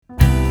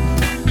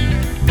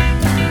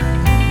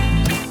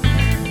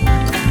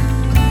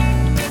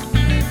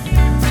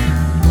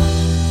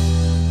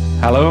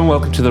Hello and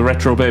welcome to the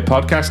Retro Bay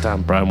podcast.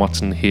 I'm Brian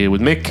Watson here with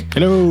Mick.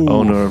 Hello.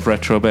 Owner of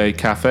Retro Bay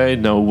Cafe.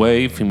 No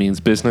wave, he means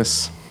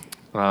business.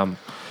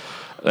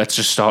 Let's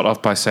just start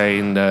off by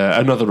saying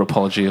another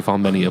apology of our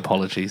many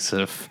apologies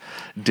of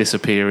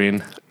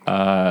disappearing.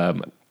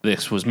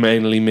 This was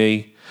mainly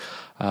me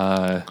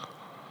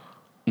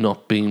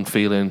not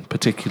feeling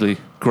particularly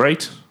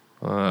great,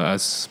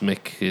 as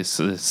Mick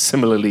is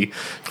similarly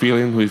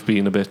feeling. We've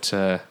been a bit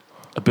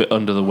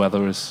under the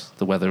weather, as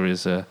the weather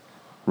is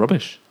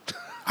rubbish.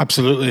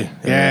 Absolutely,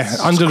 yeah. It's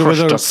Under the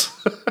crushed weather, us.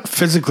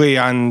 physically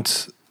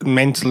and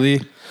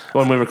mentally.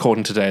 When we're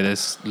recording today,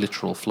 there's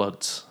literal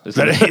floods.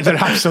 There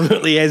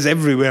absolutely is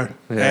everywhere.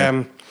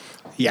 Yeah.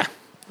 Yeah.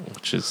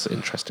 Which is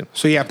interesting.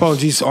 So yeah,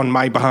 apologies on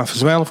my behalf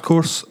as well. Of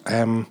course,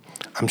 I'm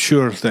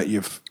sure that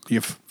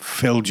you've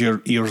filled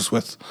your ears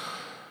with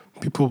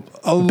people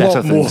a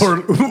Better lot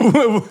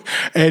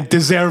more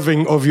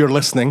deserving of your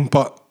listening.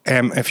 But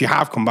if you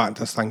have come back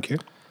to us, thank you.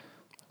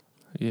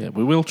 Yeah,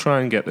 we will try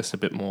and get this a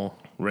bit more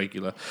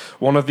regular.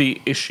 One of the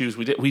issues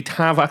we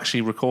have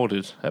actually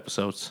recorded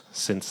episodes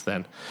since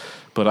then,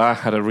 but I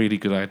had a really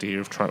good idea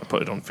of trying to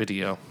put it on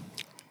video,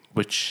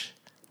 which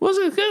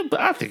wasn't good,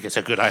 but I think it's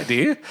a good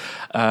idea.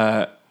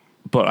 But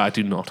I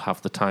do not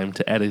have the time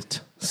to edit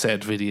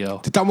said video.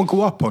 Did that one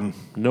go up on?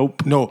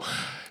 Nope. No.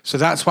 So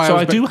that's why So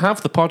I I do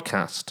have the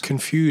podcast.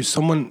 confused.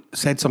 Someone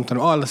said something.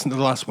 Oh, I listened to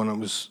the last one. It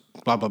was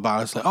blah blah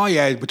blah. It's like, oh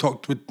yeah,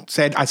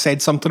 I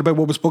said something about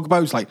what we spoke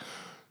about. It's like,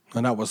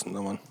 no, that wasn't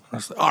the one. I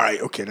was like, all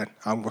right, okay then.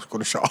 I'm just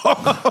going to shut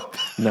up.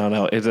 No.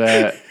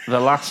 The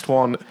last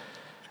one,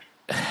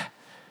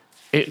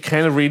 it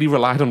kind of really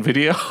relied on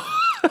video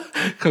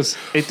because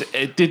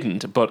it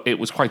didn't, but it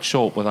was quite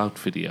short without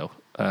video,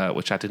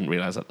 which I didn't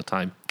realize at the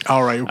time.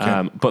 All right,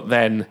 okay. But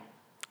then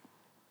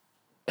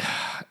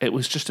it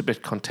was just a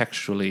bit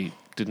contextually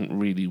didn't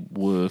really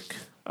work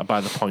by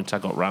the point I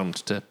got round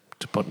to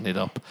putting it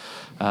up.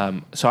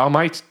 So I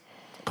might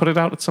put it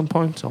out at some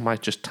point. I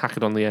might just tack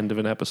it on the end of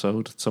an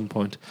episode at some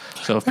point.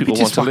 So if people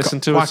want to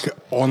listen to it it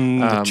on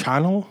the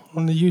channel,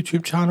 on the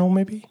YouTube channel,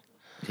 maybe.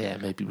 Yeah,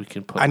 maybe we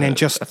can put And it then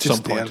just at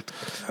some point.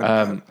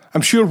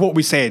 I'm sure what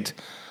we said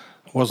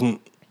wasn't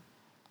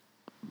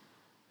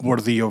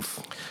worthy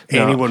of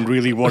anyone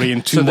really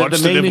worrying too much.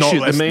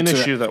 The main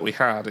issue that we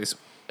had is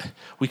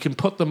we can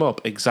put them up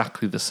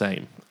exactly the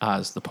same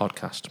as the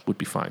podcast. Would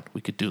be fine.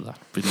 We could do that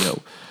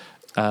video.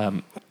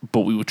 But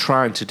we were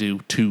trying to do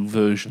two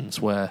versions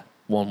where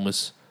one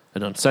was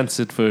an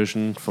uncensored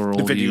version for all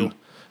the video. you.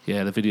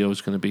 Yeah, the video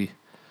is going to be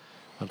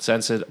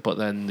uncensored, but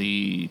then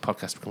the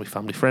podcast was going to be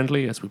family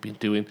friendly, as we've been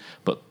doing.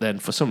 But then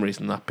for some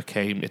reason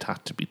it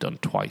had to be done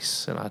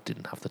twice, and I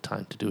didn't have the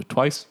time to do it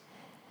twice.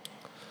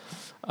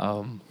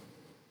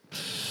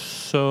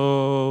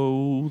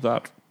 So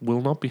that will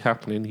not be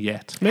happening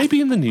yet.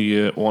 Maybe in the new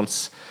year,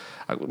 once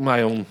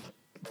my own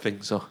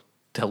things are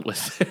dealt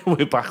with,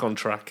 we're back on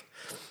track.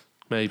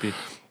 Maybe.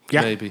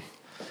 Yeah. Maybe.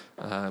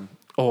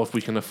 Or if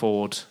we can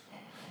afford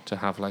to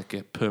have like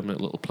a permanent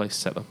little place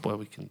set up where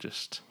we can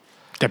just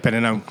dip in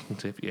and out.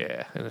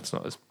 Yeah, and it's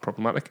not as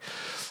problematic.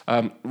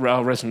 Our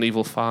Resident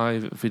Evil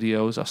 5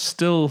 videos are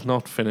still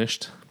not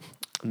finished.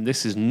 And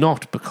this is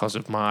not because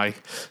of my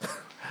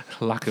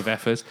lack of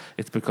effort.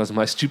 It's because of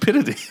my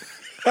stupidity.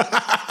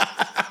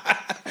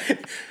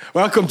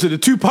 Welcome to the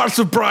two parts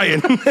of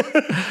Brian.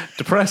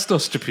 Depressed or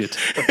stupid.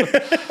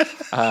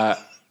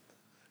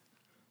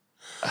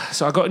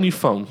 So I got a new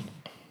phone.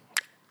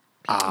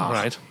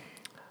 Right.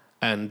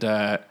 And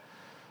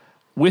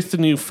with the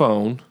new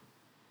phone,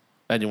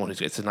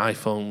 it's an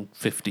iPhone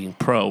 15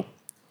 Pro,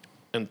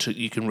 and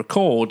you can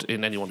record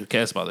in, anyone who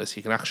cares about this,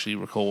 you can actually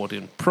record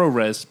in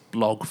ProRes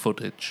log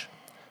footage,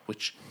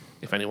 which,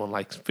 if anyone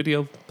likes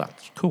video,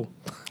 that's cool.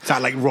 Is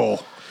that like raw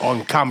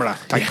on camera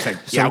type thing?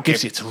 So it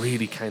gives you a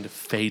really kind of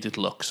faded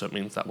look, so it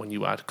means that when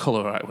you add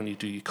colour, when you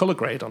do your colour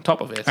grade on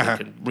top of it, it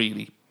can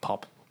really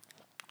pop.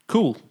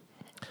 Cool.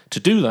 To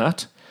do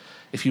that,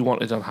 if you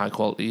want it on high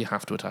quality, you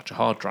have to attach a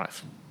hard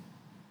drive.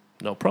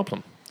 No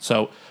problem.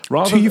 So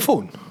rather to your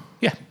phone?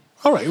 Yeah.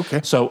 All right, okay.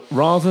 So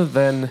rather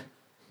than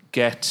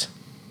get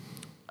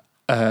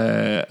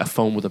a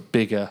phone with a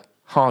bigger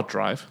hard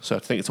drive, so I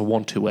think it's a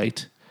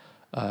 128,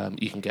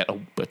 you can get a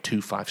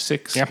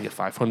 256, you can get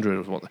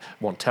 500,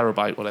 1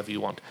 terabyte, whatever you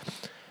want.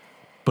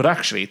 But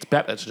actually, it's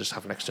better to just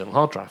have an external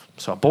hard drive.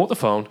 So I bought the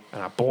phone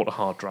and I bought a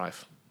hard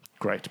drive.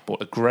 Great.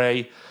 Bought a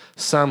grey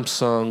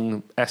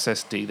Samsung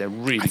SSD. They're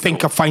really I think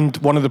cool. I find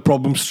one of the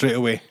problems straight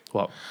away.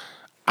 What?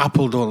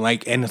 Apple don't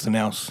like anything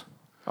else.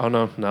 Oh,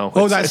 no.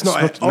 Oh, that's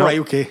not it. All right,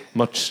 okay.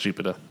 Much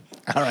stupider.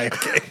 All right,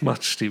 okay.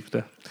 Much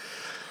stupider.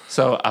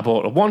 So I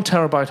bought a 1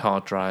 terabyte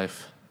hard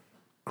drive.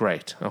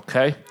 Great.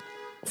 Okay.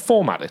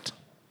 Format it.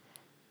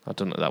 I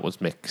don't know. That was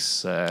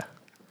Mick's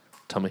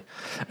tummy.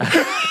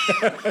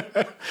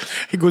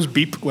 It goes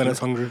beep when it's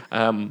hungry.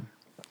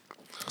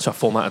 So I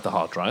formatted the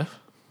hard drive,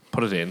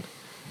 put it in.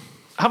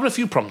 Having a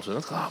few problems with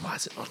it.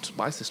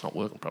 Why is this not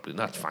working properly?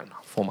 That's fine.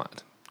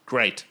 Formatted.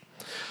 Great.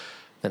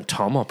 Then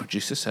Tom, our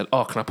producer, said,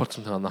 can I put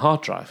something on the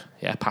hard drive?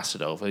 Yeah, pass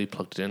it over. He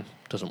plugged it in.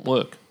 Doesn't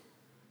work.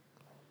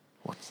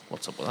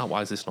 What's up with that?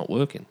 Why is this not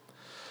working?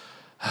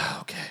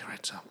 Okay,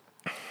 right, so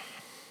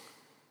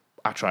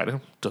I tried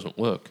it. Doesn't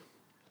work.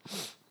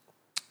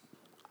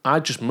 I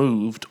just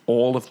moved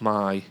all of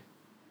my...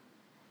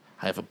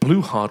 I have a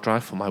blue hard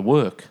drive for my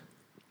work.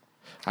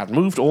 I'd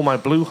moved all my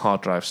blue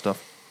hard drive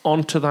stuff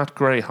onto that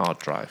grey hard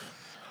drive.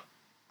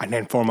 And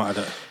then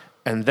formatted it.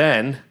 And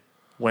then,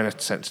 when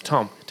it sent to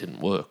Tom, it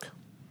didn't work.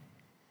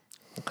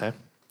 Okay.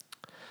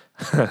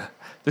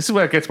 This is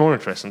where it gets more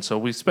interesting. So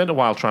we spent a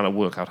while trying to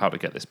work out how to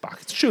get this back.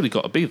 It's surely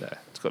got to be there.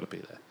 It's got to be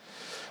there.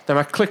 Then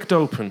I clicked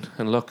open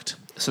and looked.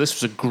 So this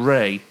was a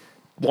grey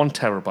 1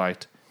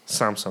 terabyte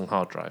Samsung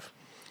hard drive,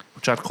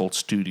 which I'd called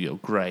Studio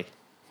Grey.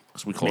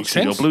 Because we call it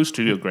Studio Blue,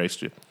 Studio Grey,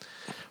 Studio.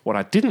 What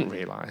I didn't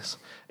realise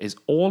is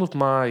all of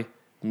my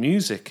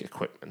music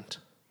equipment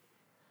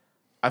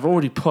I've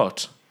already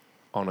put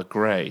on a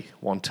grey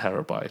 1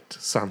 terabyte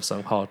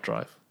Samsung hard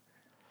drive.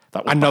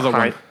 That was another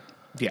one.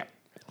 Yeah.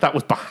 That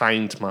was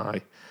behind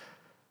my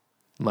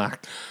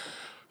Mac.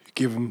 You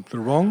give him the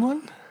wrong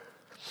one?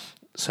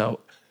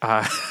 So,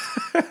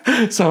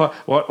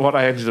 what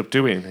I ended up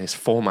doing is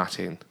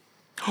formatting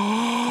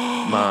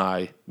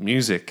my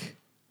music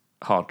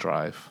hard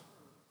drive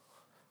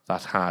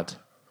that had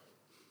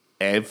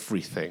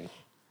everything.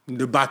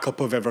 The backup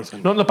of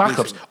everything. Not the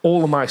backups,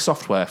 all of my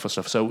software for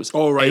stuff. So it was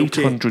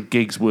 800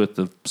 gigs worth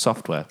of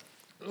software.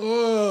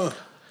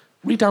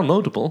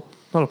 Re-downloadable,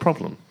 not a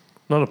problem.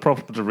 Not a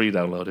problem to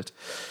re-download it.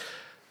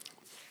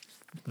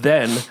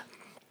 Then,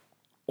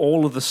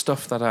 all of the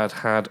stuff that I'd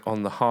had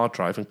on the hard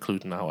drive,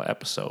 including our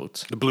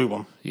episodes... The blue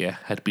one? Yeah,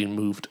 had been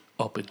moved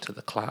up into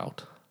the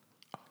cloud.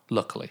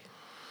 Luckily.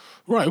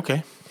 Right,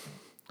 okay.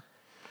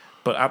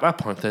 But at that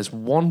point, there's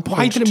one point...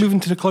 Why did it move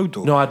into the cloud,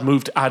 though? No, I'd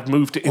moved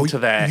it into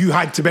there. You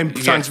had to then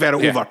transfer it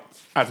over.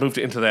 I'd moved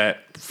it into there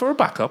for a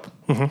backup,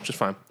 which is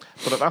fine.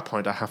 But at that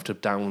point, I have to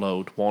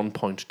download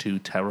 1.2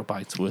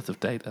 terabytes worth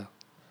of data.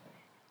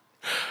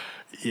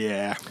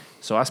 Yeah.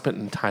 So I spent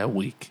an entire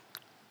week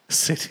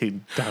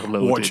sitting,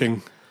 downloading.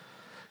 Watching.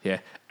 Yeah.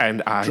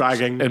 And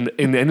dragging. And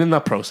in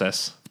that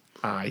process,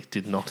 I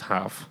did not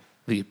have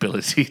the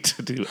ability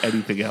to do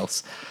anything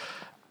else.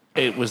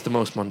 It was the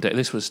most mundane.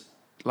 This was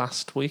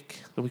last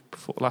week, the week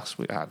before, last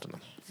week, I don't know.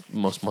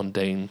 Most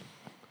mundane.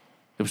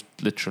 It was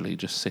literally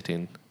just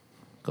sitting,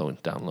 going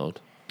download.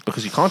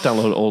 Because you can't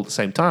download it all at the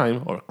same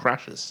time or it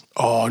crashes.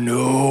 Oh,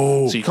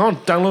 no. So you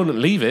can't download and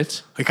leave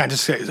it. You can't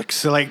just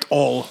select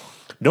all.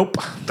 Nope.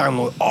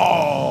 Download.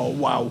 Oh,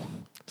 wow.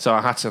 So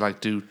I had to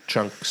do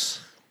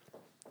chunks.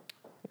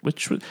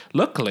 Which was,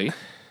 luckily,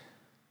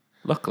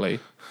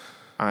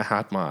 I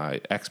had my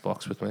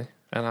Xbox with me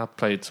and I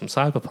played some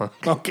Cyberpunk.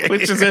 Okay.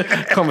 Which is a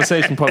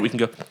conversation point we can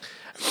go.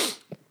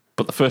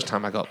 But the first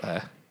time I got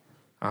there,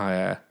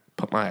 I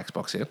put my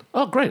Xbox in.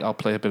 Oh, great, I'll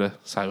play a bit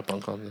of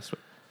Cyberpunk on this.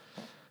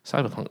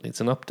 Cyberpunk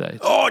needs an update.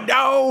 Oh,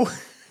 no!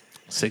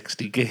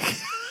 60 gig.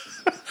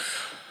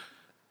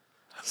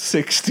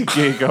 60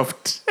 gig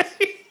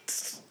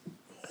update.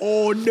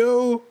 Oh,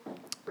 no.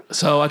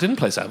 So I didn't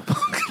play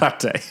Cyberpunk that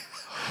day.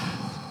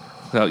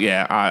 So,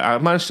 yeah, I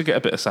managed to get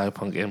a bit of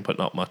Cyberpunk in, but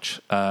not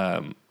much,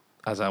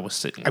 as I was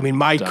sitting. I mean,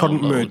 my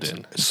current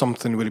mood,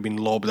 something would have been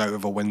lobbed out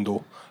of a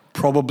window.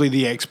 Probably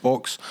the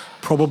Xbox,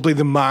 probably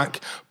the Mac,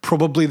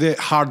 probably the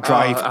hard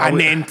drive, and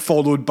then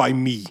followed by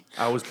me.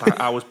 I was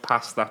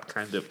past that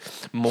kind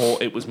of more.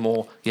 It was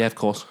more, yeah, of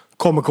course.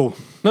 Comical.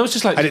 No, it's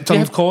just like,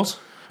 yeah, of course.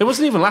 It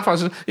wasn't even laughing. I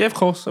was just, yeah, of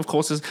course. Of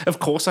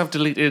course, I've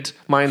deleted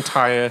my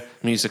entire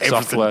music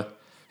software.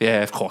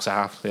 Yeah, of course I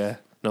have. Yeah,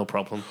 no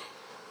problem.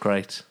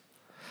 Great.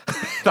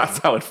 That's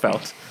how it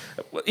felt.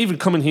 Even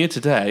coming here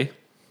today,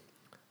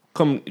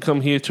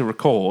 come here to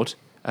record,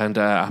 and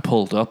I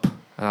pulled up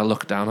and I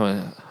looked down. And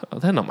I went, oh,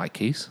 they're not my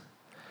keys.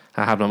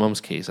 I had my mum's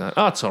keys. And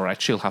oh, it's all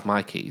right. She'll have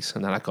my keys.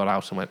 And then I got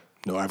out and went,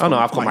 I've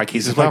got my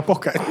keys as well. My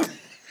pocket.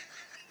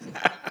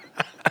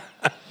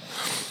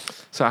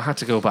 So I had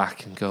to go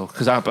back and go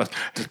because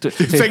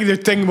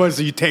the thing was,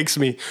 you text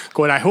me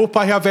going, I hope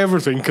I have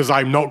everything because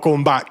I'm not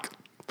going back.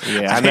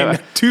 Yeah, and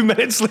then 2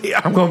 minutes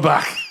later, I'm going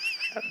back.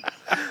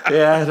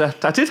 Yeah,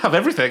 I did have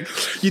everything.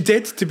 You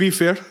did, to be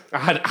fair.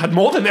 I had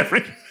more than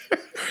everything.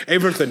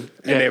 Everything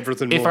and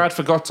everything more. If I had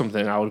forgot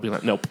something, I would have been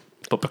like, nope.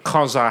 But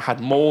because I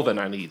had more than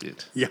I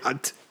needed. You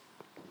had.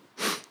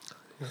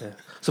 Yeah.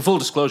 So full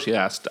disclosure,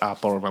 yeah, I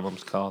borrowed my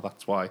mum's car.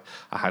 That's why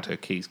I had her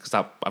keys. Because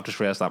I've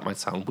just realised that might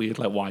sound weird.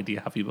 Like, why do you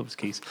have your mum's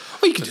keys?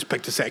 Well, you could just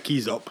pick the set of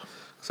keys up.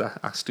 So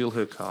I steal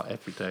her car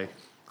every day.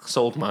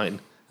 Sold mine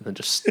and then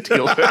just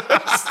steal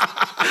hers.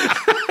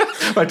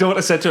 My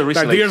daughter said to her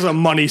recently... Now, there's a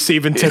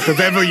money-saving tip if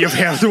ever you've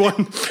heard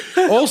one.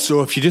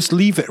 Also, if you just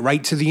leave it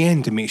right to the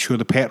end and make sure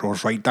the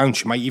petrol's right down,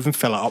 she might even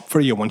fill it up for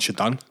you once you're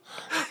done.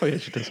 Oh, yeah,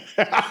 she does.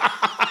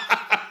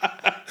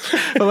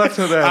 Well, that's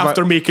what,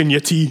 after making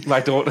your tea. My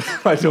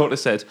daughter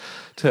said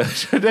to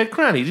her,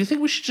 Granny, do you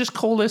think we should just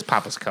call this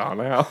Papa's car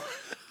now?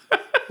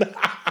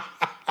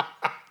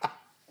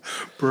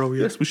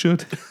 Brilliant. Yes, we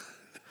should.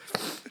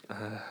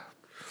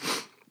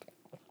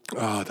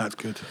 Oh, that's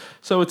good.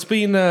 So it's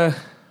been...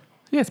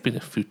 it's been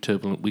a few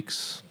turbulent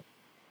weeks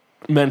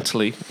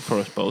mentally for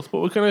us both, but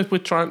we're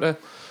trying to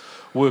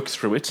work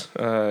through it.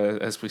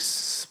 As we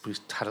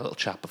had a little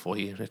chat before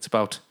here, it's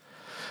about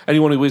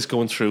anyone who is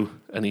going through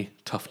any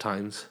tough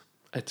times.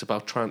 It's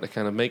about trying to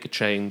kind of make a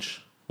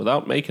change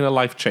without making a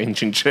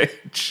life-changing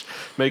change.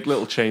 Make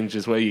little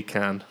changes where you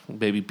can.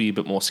 Maybe be a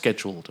bit more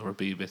scheduled, or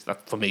be a bit.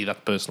 That, for me,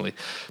 that personally,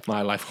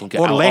 my life can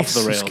get or out less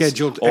off the rails.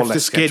 Scheduled, or if less the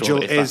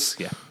schedule scheduled, is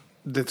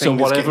the thing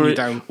that's getting you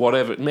down.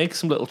 Whatever, make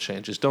some little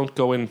changes. Don't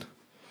go in.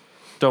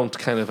 Don't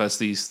kind of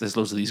there's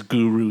loads of these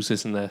gurus,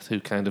 isn't there, who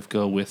kind of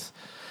go with,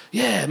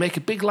 yeah, make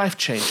a big life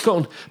change. Go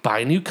and buy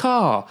a new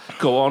car.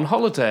 Go on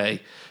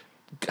holiday.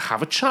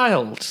 Have a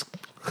child.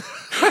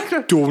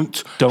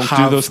 Don't do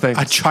those things.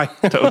 A child.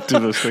 Don't do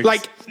those things.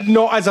 Like,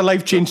 not as a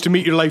life change to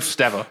make your life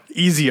Never.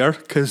 easier,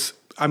 because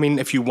I mean,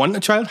 if you want a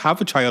child, have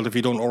a child if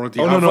you don't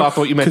already have no, one. I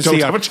thought you meant don't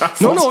have a child.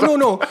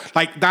 No.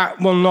 Like, that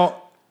will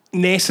not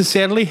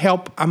necessarily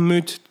help a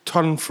mood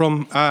turn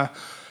from a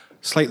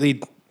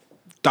slightly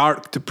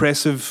dark,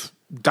 depressive,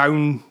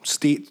 down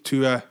state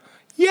to a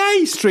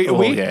yay straight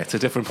away. Oh yeah, it's a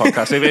different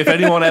podcast. if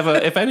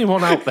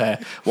anyone out there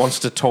wants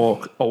to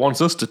talk or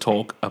wants us to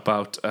talk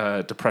about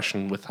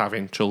depression with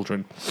having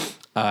children,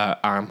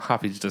 I'm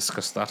happy to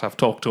discuss that. I've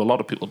talked to a lot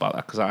of people about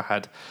that because I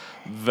had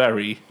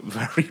very,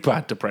 very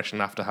bad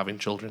depression after having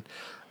children.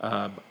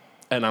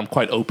 And I'm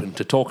quite open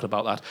to talking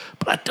about that.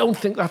 But I don't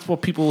think that's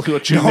what people who are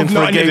tuning in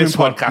for a gaming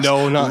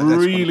podcast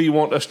really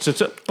want us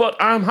to. But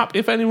I'm happy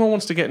if anyone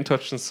wants to get in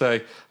touch and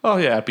say, oh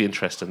yeah, I'd be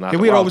interested in that. Yeah,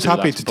 we're always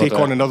happy to take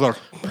on another.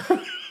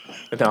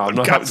 No, I'm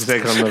not happy to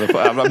take on another.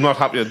 I'm not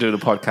happy to do the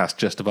podcast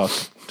just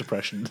about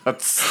depression.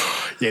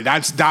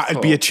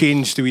 That'd be a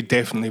change that we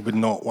definitely would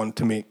not want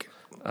to make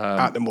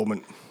at the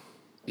moment.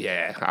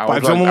 Yeah,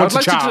 I'd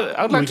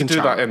like to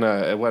do that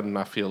in when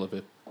I feel a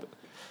bit.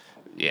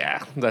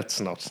 Yeah, let's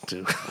not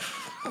do.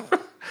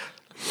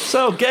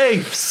 So,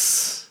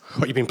 games.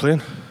 What you been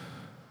playing?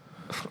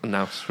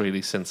 Now,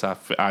 really, since I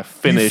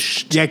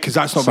finished. Yeah, because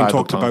that's not been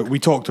talked Cyberpunk. about. We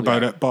talked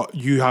about it, but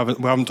we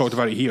haven't talked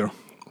about it here.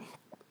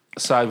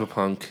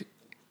 Cyberpunk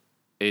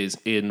is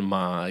in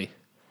my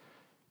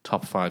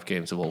top 5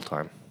 games of all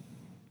time.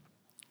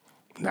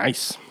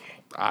 Nice.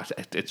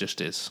 It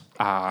just is.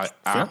 I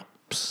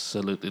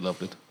absolutely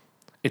loved it.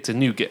 It's a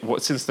new game.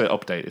 Since the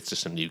update, it's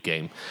just a new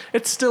game.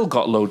 It's still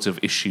got loads of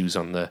issues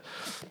on the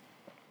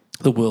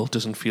world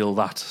doesn't feel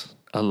that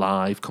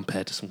alive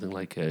compared to something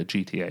like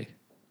GTA.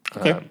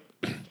 Okay.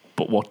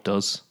 But what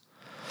does?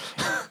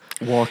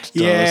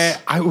 Yeah,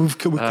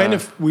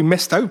 we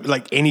missed out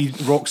like any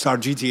Rockstar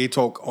GTA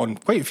talk on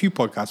quite a few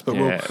podcasts, but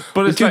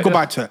we do go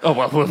back to it. Oh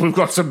well, we've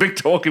got some big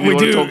talk if we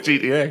want to talk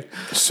GTA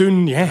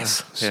soon.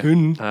 Yes,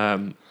 soon.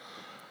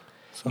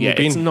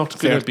 It's not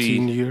going to be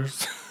 13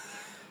 years.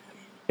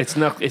 It's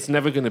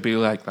never going to be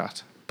like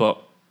that.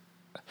 But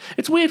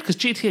it's weird because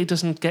GTA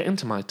doesn't get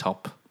into my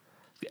top.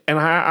 And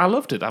I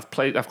loved it. I've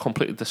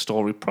completed the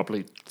story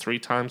probably 3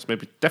 times,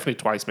 definitely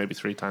twice, maybe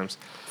 3 times.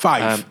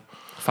 5.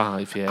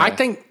 5, yeah. I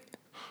think.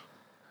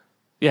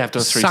 Yeah, I've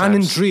done 3 San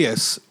times.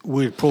 Andreas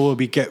would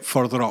probably get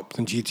further up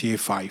than GTA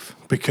 5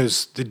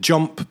 because the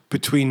jump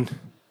between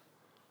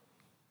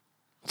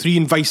 3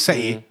 and Vice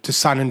City to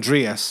San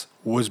Andreas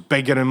was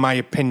bigger, in my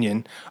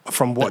opinion,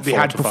 from what they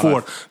had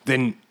before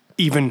than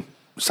even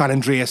San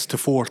Andreas to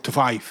 4 to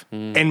 5,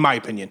 in my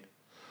opinion.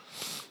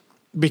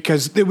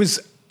 Because there was,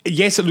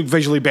 yes, it looked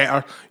visually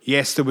better.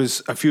 Yes, there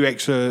was a few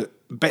extra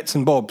bits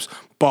and bobs,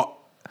 but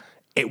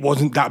it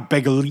wasn't that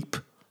big a leap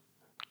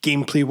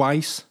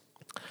gameplay-wise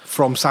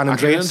from San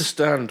Andreas. I can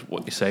understand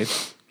what you're saying,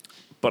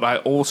 but I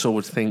also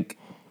would think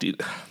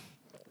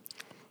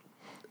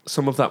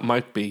some of that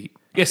might be...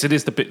 Yes, it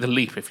is the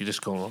leap if you're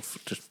just going off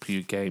just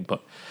pure game,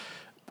 but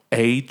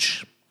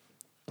age...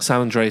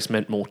 San Andreas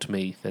meant more to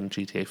me than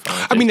GTA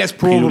 5. I mean, that's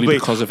probably... Purely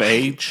because of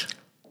age.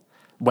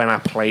 When I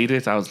played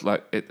it, I was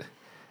like...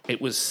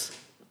 It was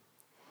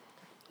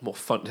more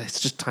fun. It's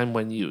just time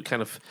when you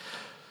kind of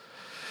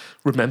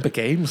remember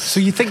games. So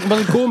you think...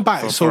 Well, going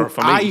back... for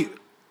me.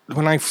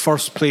 When I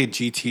first played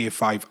GTA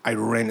 5, I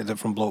rented it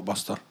from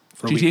Blockbuster.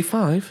 GTA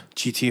 5?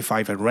 GTA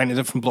 5, I rented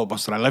it from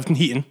Blockbuster. I lived in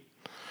Heaton.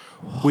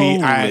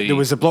 There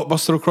was a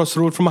Blockbuster across the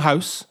road from my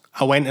house.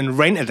 I went and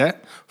rented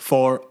it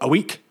for a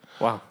week.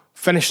 Wow.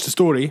 Finished the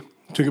story,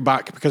 took it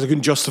back because I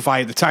couldn't justify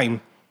at the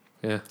time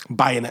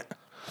buying it.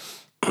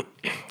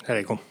 There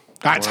you go.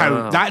 That's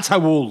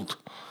how old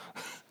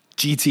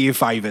GTA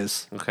 5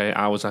 is. Okay,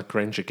 I was at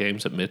Granger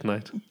Games at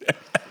midnight.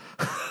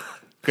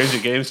 Granger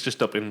Games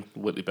just up in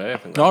Whitley Bay, I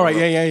think. All right,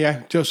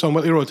 yeah. Just on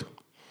Whitley Road.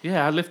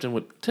 Yeah, I lived in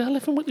Did I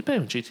live in Whitley Bay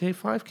when GTA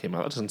 5 came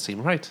out? That doesn't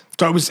seem right.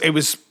 So it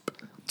was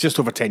just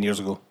over 10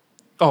 years ago.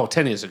 Oh,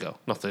 10 years ago,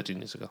 not 13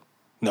 years ago.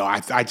 No,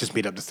 I just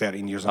made up the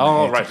 13 years.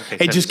 Right.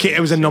 Okay, it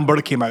was a number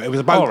that came out. It was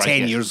about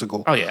 10 years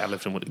ago. Oh yeah, I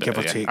lived in Whitley Bay. Give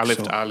or take.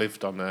 I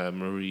lived on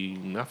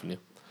Marine Avenue.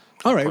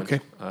 All right, okay.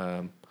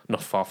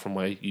 Not far from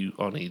where you...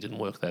 Oh, no, you didn't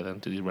work there then,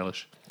 did you,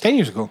 Relish? 10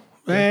 years ago.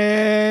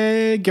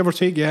 Give or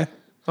take, yeah.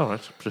 All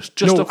right.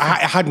 Just no, I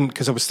hadn't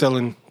because I was still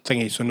in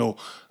thingy, so no.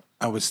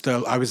 I was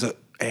at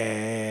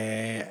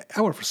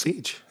I worked for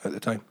Sage at the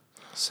time.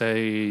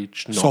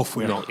 Sage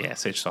Software.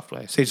 Sage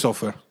Software. Sage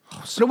Software.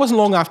 But it wasn't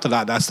long after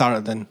that I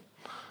started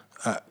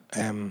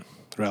in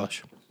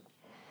Relish.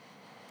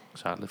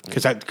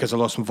 Because I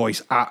lost my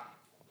voice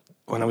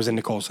when I was in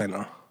the call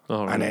centre.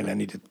 Oh, right. And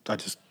then I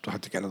just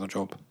had to get another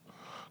job.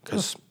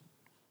 Because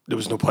there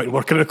was no point in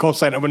working in a call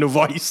centre with no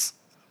voice.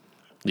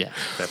 Yeah,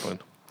 fair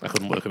point. I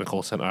couldn't work in a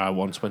call centre. I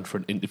once went for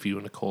an interview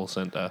in a call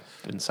centre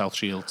in South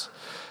Shields.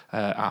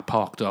 I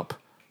parked up,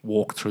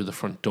 walked through the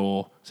front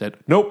door, said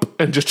nope,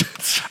 and just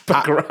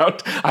back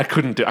around. I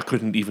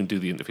couldn't even do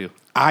the interview.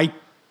 I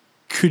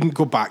couldn't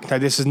go back. Now,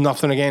 this is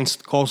nothing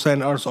against call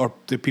centres or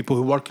the people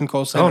who work in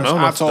call centres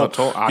at all.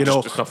 Not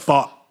at all.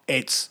 But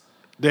it's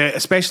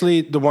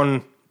especially the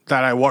one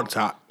that I worked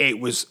at.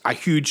 It was a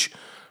huge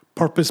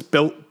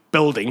purpose-built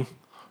building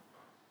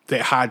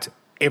that had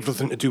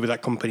everything to do with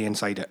that company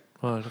inside it.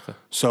 Oh, okay.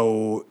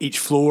 So each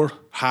floor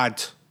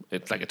had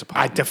it's like a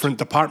department. A different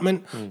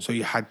department. So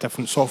you had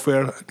different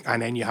software,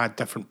 and then you had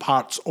different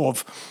parts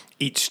of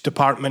each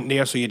department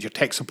there. So you had your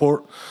tech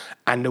support,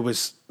 and there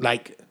was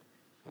like,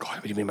 God,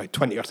 it would have been about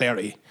 20 or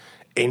 30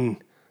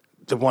 in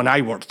the one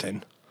I worked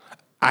in.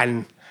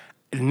 And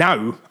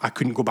now I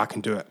couldn't go back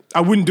and do it.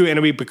 I wouldn't do it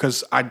anyway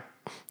because I'd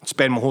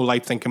spend my whole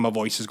life thinking my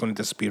voice is going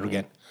to disappear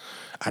again.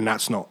 And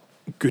that's not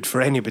good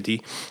for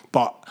anybody.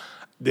 But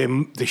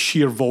the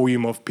sheer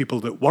volume of people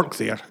that work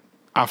there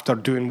after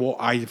doing what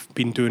I've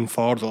been doing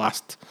for the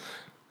last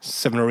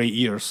 7 or 8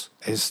 years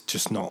is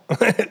just not.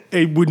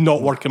 It would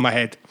not work in my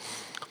head.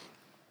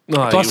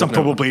 No, plus, I'm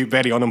probably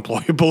very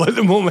unemployable at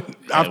the moment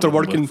after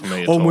working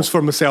almost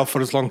for myself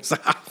for as long as I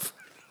have.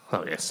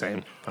 Oh yeah,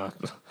 same.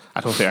 I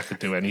don't think I could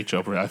do any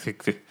job. I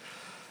think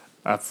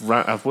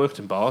I've worked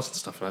in bars and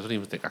stuff, and I don't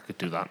even think I could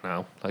do that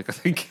now. Like I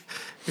think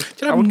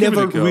I've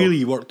never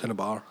really worked in a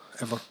bar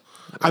ever.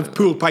 I've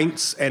pulled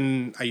pints,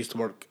 and I used to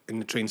work in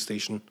the train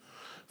station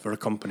for a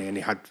company, and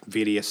they had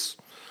various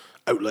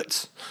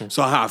outlets.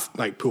 So I have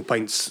like pulled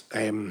pints.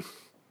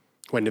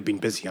 When they've been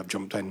busy, I've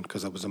jumped in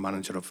because I was a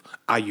manager of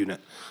a unit,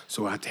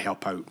 so I had to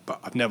help out. But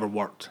I've never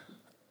worked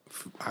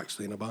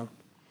actually in a bar.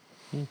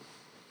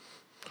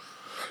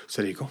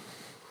 So there you go.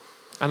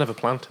 I never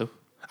planned to.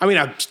 I mean,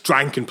 I've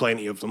drank in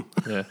plenty of them.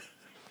 Yeah.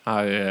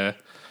 I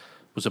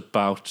was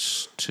about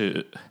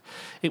to...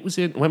 It was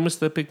in... When was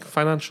the big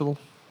financial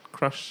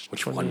crash?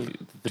 Which one?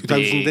 The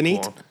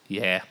 2008?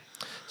 Yeah.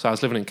 So I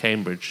was living in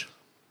Cambridge,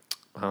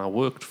 and I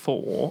worked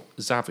for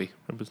Zavvi.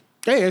 Remember?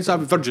 Yeah,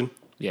 Zavvi Virgin.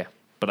 Yeah.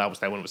 But I was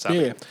there when it was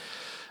Zavvi. Yeah.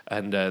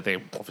 And they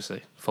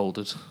obviously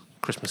folded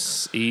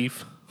Christmas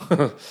Eve.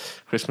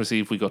 Christmas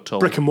Eve, we got told...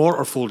 Brick and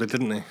Mortar folded,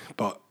 didn't they?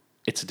 But...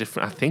 It's a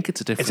different. I think it's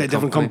a different. It's a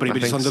different company,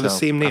 but it's under the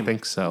same name. I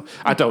think so.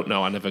 I don't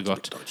know. I never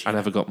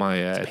got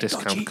my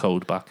discount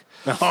code back.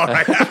 All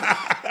right.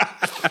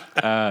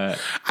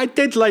 I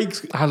did like.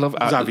 I love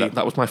Zavvi.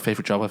 That was my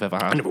favourite job I've ever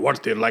had. I never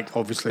worked there. Like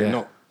obviously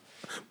not,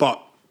 but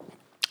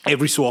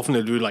every so often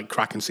they do like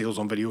cracking sales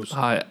on videos.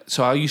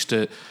 So I used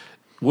to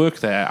work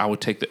there. I would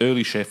take the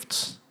early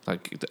shifts.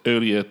 Like the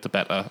earlier the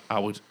better.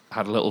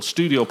 Had a little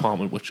studio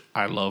apartment which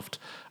I loved.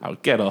 I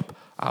would get up.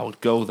 I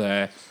would go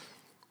there,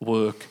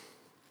 work.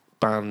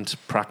 Band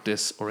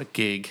practice or a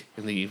gig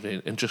in the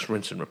evening and just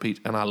rinse and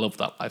repeat, and I loved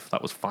that life.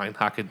 That was fine.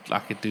 I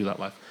could do that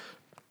life.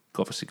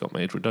 Obviously got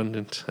made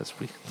redundant, as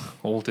we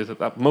all did at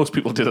that. Most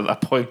people did at that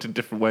point in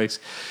different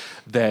ways.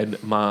 Then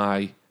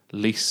my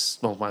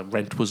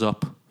rent was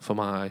up for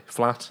my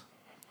flat,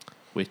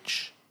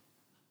 which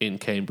in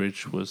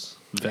Cambridge was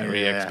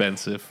very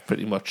expensive.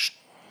 Pretty much,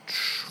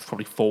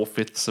 probably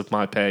 4/5 of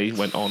my pay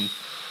went on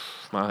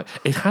my.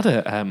 It had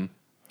an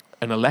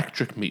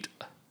electric meter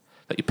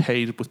that you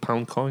paid with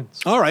pound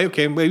coins. All right,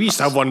 okay. Well, we used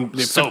to have one.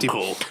 So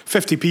cool.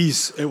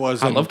 50p's it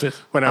was. I loved it.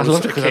 When I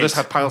loved it because I just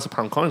had piles of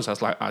pound coins. I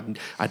was like,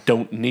 I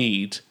don't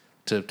need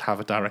to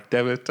have a direct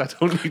debit. I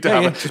don't need to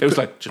have it. It was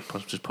like, just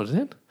put it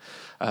in.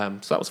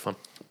 So that was fun.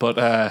 But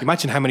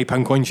imagine how many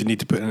pound coins you need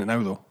to put in it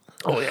now, though.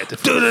 Oh yeah,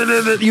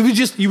 definitely.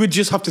 You would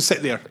just have to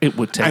sit there. It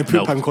would take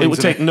notes. It would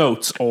take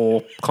notes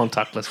or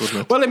contactless, wouldn't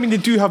it? Well, I mean, they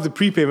do have the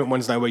prepayment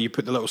ones now where you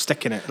put the little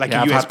stick in it, like a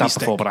USB I've had that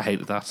stick. before, but I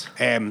hated that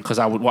because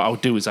what I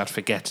would do is I'd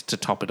forget to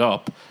top it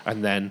up,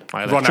 and then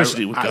my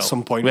electricity would go at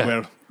some point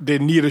where the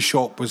nearest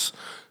shop was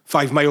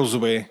 5 miles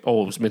away.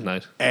 Oh, it was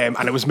midnight, and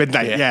it was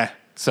midnight. Yeah.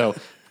 So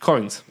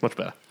coins, much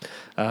better.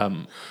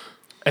 And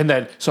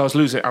then so I was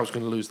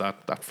going to lose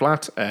that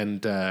flat,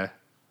 and.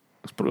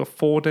 It was probably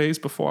 4 days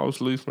before I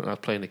was losing it. I was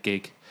playing a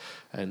gig,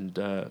 and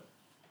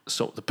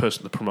so the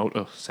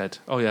promoter said,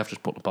 "Oh yeah, I've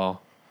just bought the bar."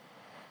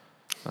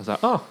 I was like,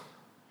 "Oh,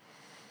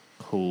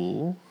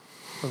 cool."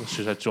 And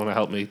she said, "Do you want to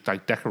help me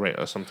like decorate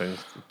or something?"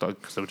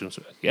 Because they were doing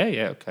something.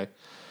 Yeah, okay.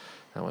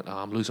 And I went, "Oh,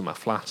 I'm losing my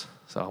flat,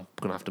 so I'm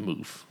gonna have to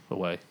move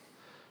away."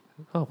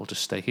 Oh, we'll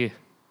just stay here,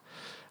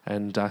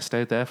 and I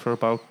stayed there for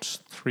about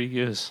 3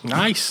 years.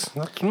 Nice.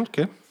 That's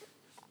okay.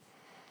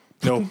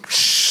 No.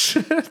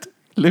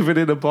 Living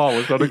in a bar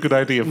was not a good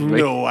idea for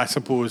me. No, I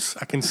suppose.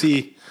 I can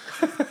see.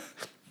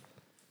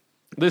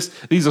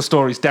 These are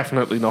stories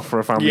definitely not for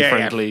a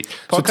family-friendly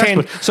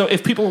podcast. So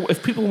if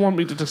people want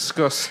me to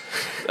discuss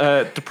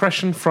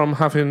depression from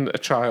having a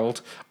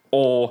child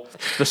or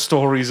the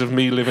stories of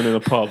me living in a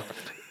pub,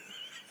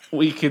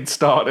 we can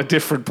start a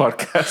different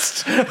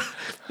podcast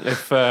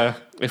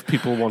if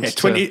people want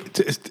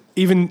to.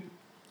 Even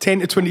 10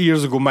 to 20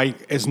 years ago, Mike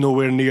is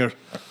nowhere near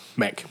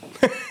Mick.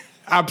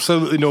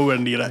 Absolutely nowhere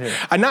near it.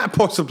 Yeah. And that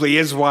possibly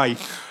is why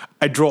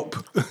I drop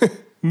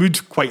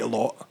mood quite a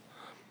lot,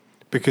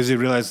 because I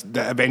realised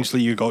that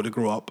eventually you got to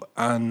grow up.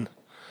 And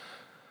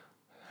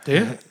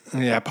yeah,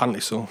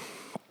 apparently so.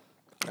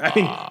 I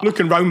mean,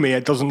 looking around me,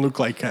 it doesn't look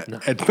like it,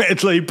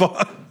 admittedly,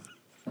 but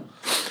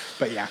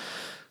yeah.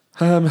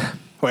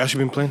 What else have you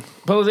been playing?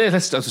 Well, yeah,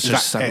 let's just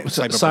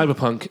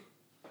Cyberpunk.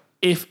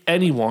 If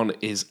anyone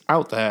is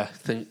out there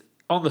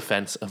on the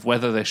fence of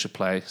whether they should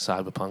play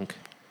Cyberpunk,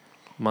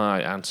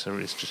 my answer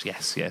is just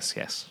yes, yes,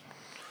 yes.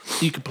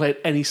 You can play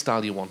it any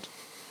style you want.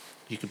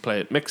 You can play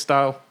it mixed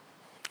style,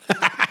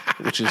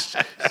 which is,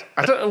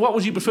 I don't know, what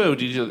would you prefer?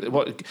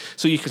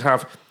 So you could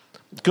have,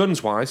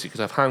 guns-wise, you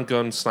could have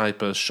handguns,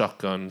 snipers,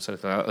 shotguns,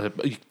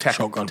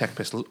 tech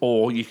pistols,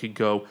 or you could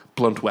go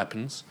blunt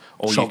weapons,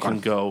 or shotgun.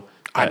 You can go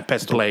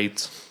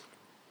blades.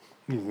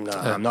 No,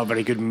 I'm not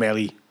very good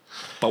melee.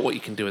 But what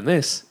you can do in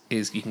this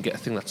is you can get a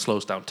thing that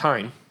slows down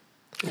time.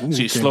 Ooh,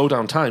 so you slow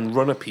down time,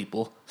 run at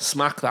people,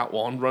 smack that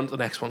one, run to the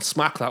next one,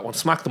 smack that one,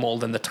 smack them all,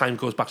 then the time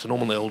goes back to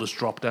normal and they all just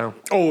drop down.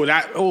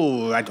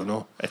 I don't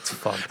know. It's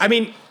fun. I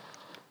mean,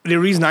 the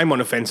reason I'm on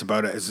the fence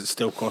about it is it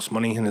still costs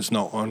money and it's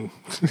not on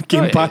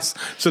Game Pass.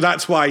 So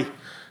that's why,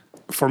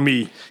 for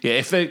me...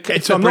 Yeah, if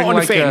I'm not on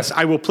the fence,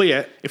 I will play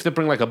it. If they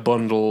bring like a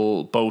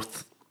bundle,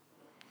 both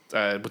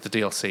with the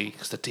DLC,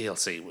 because the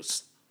DLC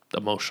was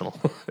emotional.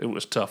 It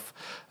was tough.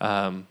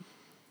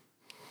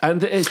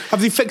 And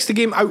have they fixed the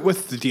game out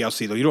with the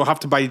DLC, though? You don't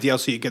have to buy the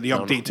DLC to get the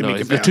update to make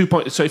it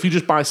better. So if you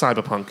just buy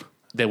Cyberpunk,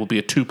 there will be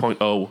a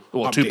 2.0 or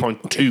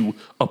 2.2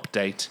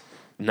 update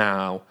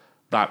now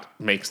that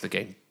makes the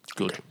game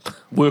good.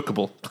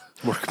 Workable.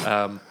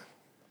 What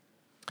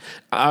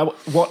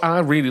I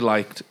really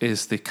liked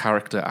is the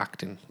character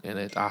acting in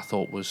it. I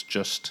thought was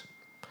just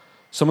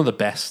some of the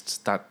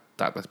best that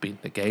has been in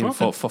the game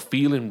for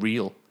feeling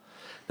real.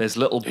 There's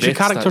little bits. Does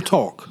your character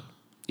talk?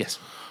 Yes.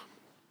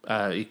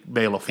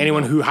 Male or female.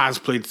 Anyone who has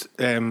played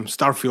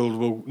Starfield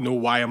will know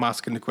why I'm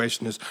asking the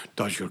question is,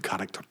 does your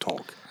character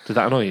talk? Did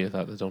that annoy you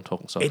that they don't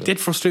talk in Starfield? It did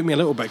frustrate me a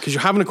little bit because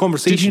you're having a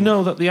conversation. Did you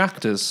know that the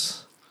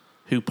actors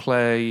who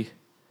play,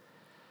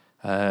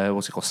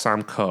 what's it called,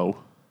 Sam Coe,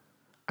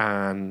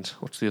 and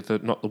what's the other,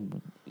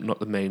 not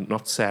the main,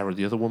 not Sarah,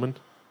 the other woman,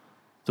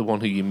 the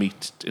one who you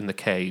meet in the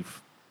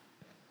cave.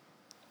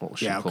 What was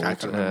she called? I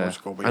can't remember what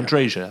she called.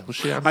 Andreja. Was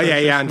she Andreja? Oh,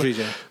 yeah,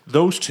 Andreja.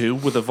 Those two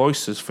were the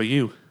voices for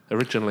you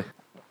originally.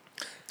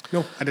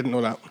 No, I didn't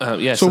know that.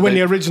 So when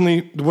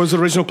was the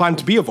original plan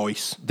to be a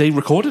voice? They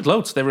recorded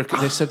loads.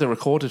 They said they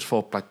recorded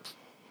for like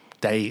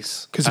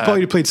days. Because the player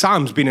who played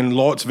Sam's been in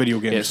lots of video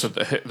games. Yeah, so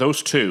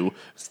those two,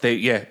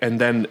 and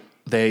then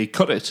they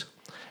cut it.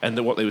 And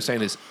what they were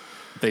saying is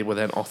they were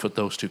then offered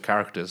those two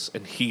characters.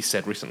 And he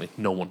said recently,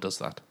 no one does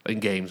that.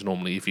 In games,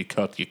 normally, if you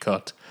cut, you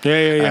cut.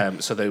 Yeah.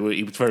 So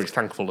he was very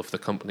thankful of the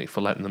company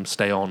for letting them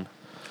stay on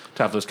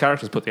to have those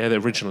characters. But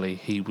originally,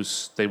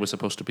 they were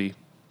supposed to be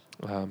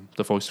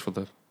the voice for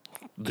the...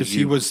 Because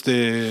he was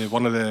the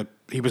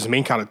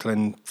main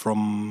character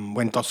from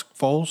When Dusk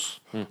Falls,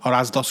 or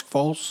As Dusk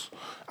Falls,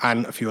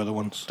 and a few other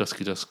ones.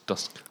 Dusky Dusk.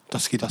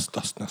 Dusky Dusk,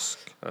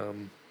 Dusk.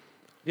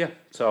 Yeah,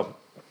 so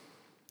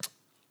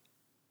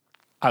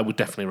I would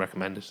definitely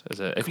recommend it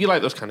if you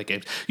like those kind of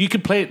games. You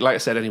can play it, like I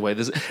said, anyway.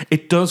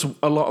 It does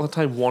a lot of the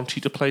time want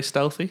you to play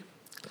stealthy,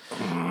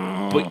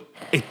 but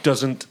it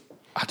doesn't.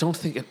 I don't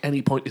think at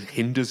any point it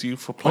hinders you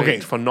for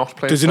not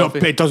playing.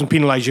 It doesn't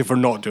penalise you for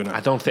not doing it. I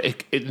don't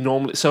think it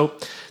normally. So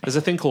there's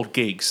a thing called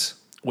gigs,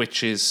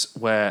 which is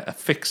where a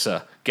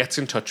fixer gets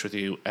in touch with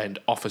you and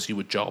offers you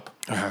a job,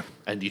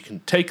 and you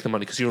can take the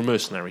money because you're a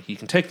mercenary. You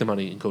can take the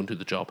money and go and do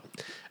the job,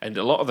 and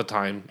a lot of the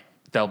time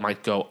they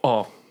might go,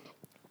 "Oh,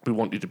 we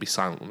want you to be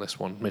silent on this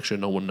one. Make sure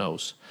no one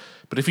knows."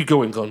 But if you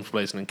go in guns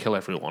blazing and kill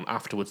everyone,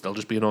 afterwards they'll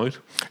just be annoyed.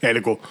 Yeah, they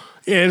go,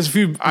 yeah, there's a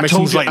few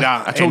missions like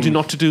that. I told you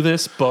not to do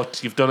this,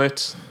 but you've done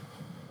it.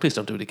 Please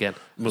don't do it again.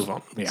 Move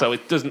on. Yeah. So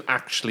it doesn't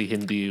actually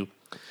hinder you.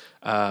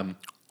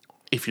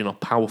 If you're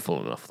not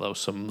powerful enough, though,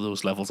 some of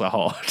those levels are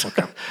hard.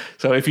 Okay.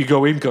 So if you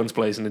go in guns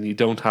blazing and you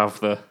don't have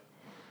the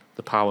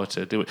power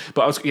to do it.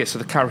 But so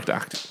the character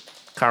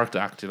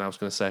acting, I was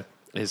going to say,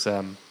 is...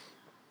 I'm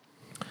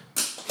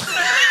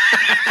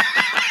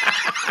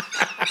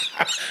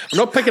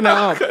not picking that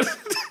up.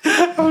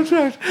 I'm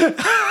trying to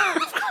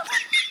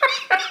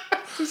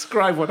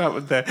describe what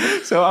happened there.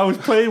 So I was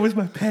playing with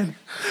my pen,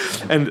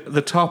 and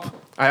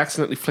I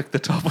accidentally flicked the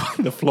top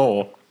on the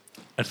floor.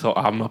 I thought,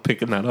 I'm not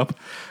picking that up,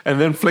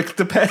 and then flicked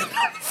the pen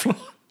on the floor.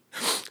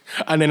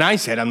 And then I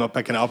said, I'm not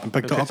picking it up, and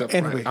picked it up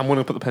anyway. Right. I'm going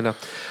to put the pen down.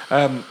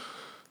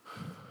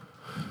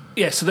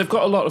 So they've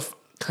got a lot of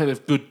kind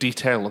of good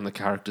detail on the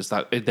characters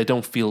that they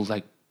don't feel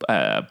like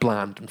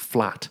bland and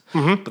flat.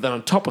 Mm-hmm. But then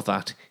on top of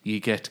that, you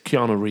get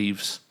Keanu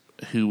Reeves,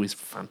 who is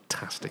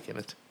fantastic in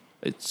it.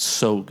 It's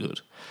so good.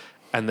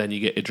 And then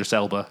you get Idris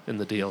Elba in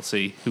the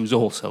DLC, who's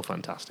also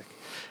fantastic.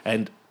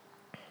 And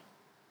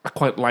I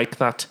quite like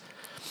that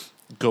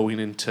going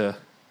into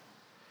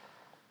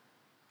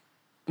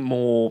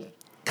more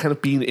kind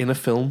of being in a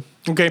film.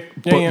 Okay.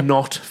 But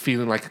not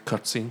feeling like a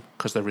cutscene,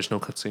 because there is no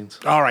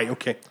cutscenes. All right,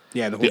 okay.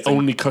 Yeah, the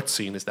only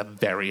cutscene is the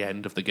very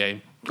end of the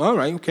game. All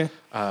right, okay.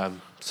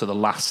 So the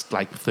last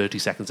 30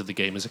 seconds of the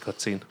game is a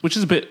cutscene, which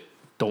is a bit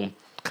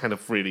kind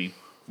of really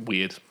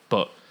weird,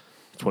 but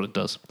it's what it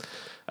does.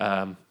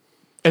 And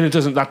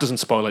that doesn't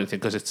spoil anything,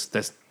 because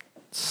there's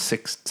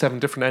 6-7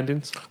 different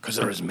endings. Because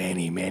there is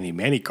many, many,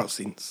 many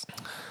cutscenes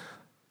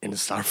in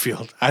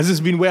Starfield, as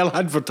has been well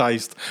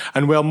advertised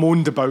and well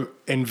moaned about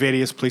in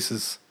various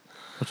places.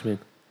 What do you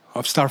mean?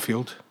 Of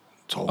Starfield.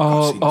 It's all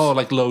cutscenes. Oh,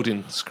 like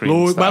loading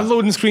screens.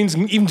 Loading screens,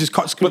 and even just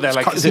cutscenes. But they're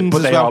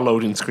cutscenes they are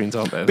loading screens,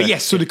 aren't they? But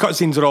yes, so the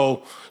cutscenes are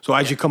all. So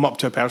as you come up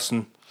to a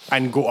person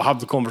and go to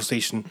have the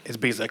conversation, it's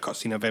basically a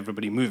cutscene of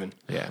everybody moving,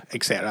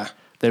 etc.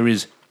 There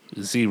is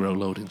 0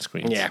 loading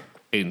screens.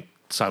 In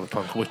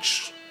Cyberpunk,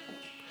 which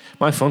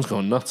my phone's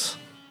going nuts.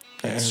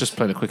 It's just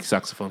playing a quick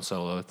saxophone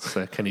solo. It's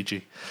Kenny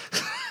G.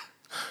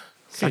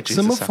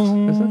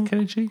 Saxophone. Is that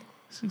Kenny G?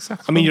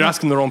 I mean, you're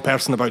asking the wrong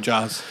person about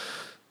jazz.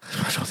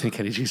 I don't think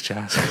Kenny G's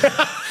jazz.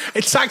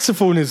 Its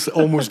saxophone is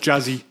almost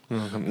jazzy.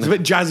 It's a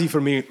bit jazzy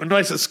for me,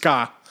 unless it's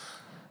ska.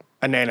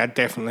 And then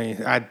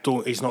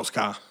he's not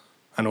ska.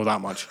 I know that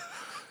much.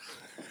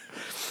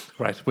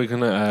 Right, we're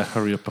going to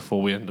hurry up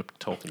before we end up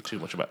talking too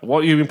much about it.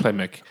 What have you been playing,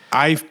 Mick?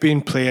 I've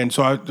been playing,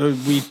 so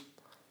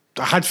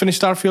I had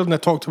finished Starfield, and I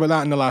talked about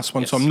that in the last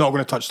one, so I'm not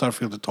going to touch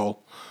Starfield at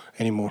all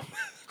anymore.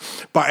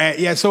 But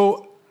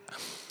so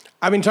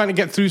I've been trying to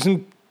get through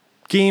some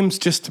games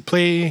just to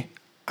play,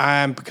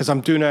 because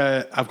I've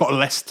got a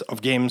list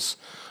of games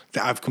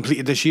that I've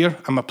completed this year,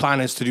 and my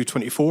plan is to do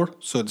 24,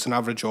 so it's an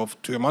average of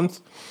 2 a month.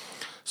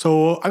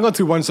 So I got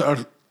through ones that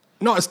are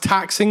not as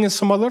taxing as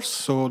some others,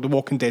 so the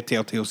Walking Dead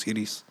Telltale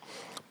series.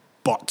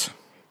 But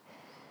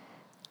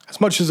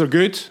as much as they're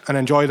good and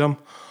enjoy them,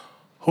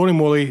 holy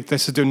moly,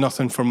 this is doing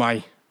nothing for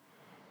my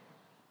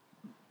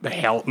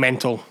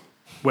mental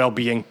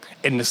well-being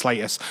in the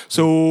slightest.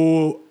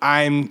 So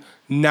I'm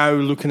now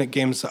looking at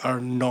games that are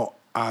not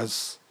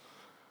as...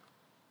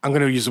 I'm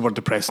going to use the word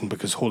depressing,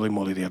 because holy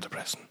moly, they are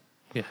depressing.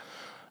 Yeah.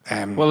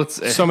 Well,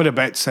 it's some of the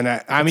bits in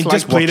it. I mean,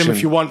 just play them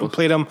if you want to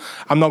play them.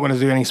 I'm not going to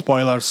do any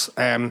spoilers.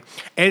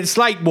 It's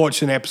like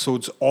watching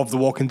episodes of The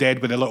Walking Dead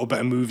with a little bit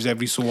of moves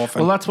every so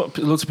often. Well, that's what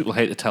loads of people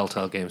hate the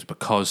Telltale games,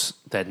 because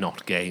they're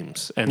not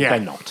games, and they're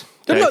not.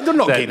 They're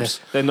not games.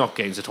 They're not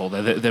games at all.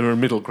 They're a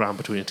middle ground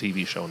between a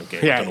TV show and a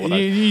game. Yeah,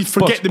 you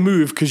forget the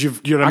move because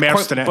you're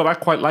immersed in it. But I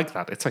quite like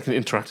that. It's like an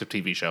interactive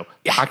TV show.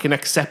 Yeah. I can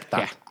accept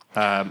that.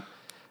 Yeah.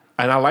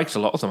 And I liked a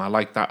lot of them. I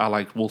like that. I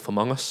like Wolf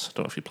Among Us. I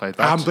don't know if you played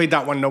that. I haven't played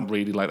that one. No,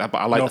 really like that. But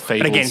I like the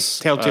Fables. And again,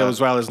 Telltale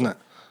as well, isn't it?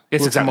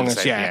 It's Wolf exactly Among the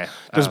Us, same. Yeah.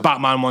 There's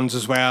Batman ones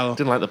as well.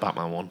 Didn't like the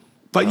Batman one.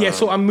 But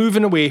so I'm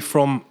moving away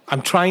from.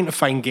 I'm trying to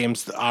find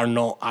games that are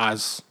not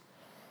as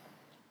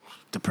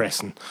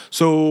depressing.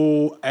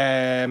 So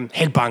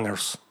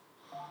Headbangers.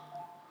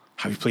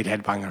 Have you played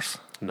Headbangers?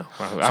 No.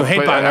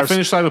 Headbangers. I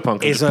finished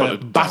Cyberpunk. Is a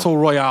battle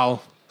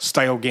royale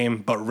style game,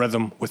 but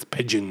rhythm with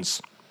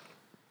pigeons.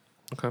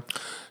 Okay.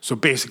 So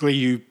basically,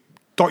 you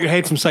dot your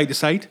head from side to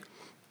side,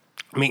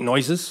 make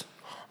noises.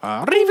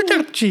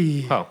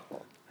 Arrivederci. Oh.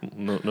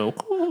 No.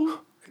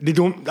 They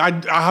don't.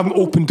 I haven't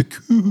opened the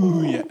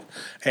coo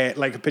yet,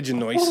 like a pigeon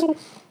noise.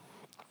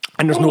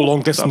 And there's no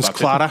long distance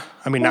Clara.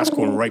 I mean, that's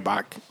going right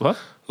back. What?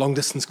 Long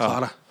distance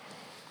Clara.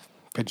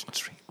 Pigeon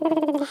Street.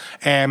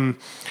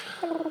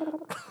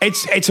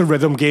 It's a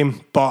rhythm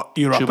game, but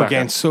you're up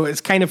against. So it's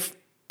kind of,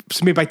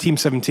 it's made by Team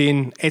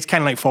 17. It's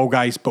kind of like Fall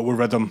Guys, but with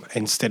rhythm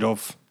instead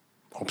of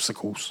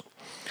obstacles.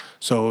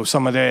 So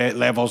some of the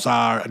levels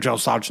are a drill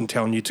sergeant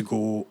telling you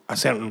to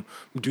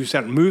do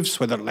certain moves,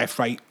 whether left,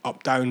 right,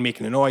 up, down,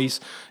 making a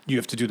noise. You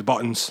have to do the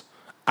buttons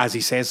as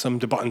he says them.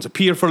 The buttons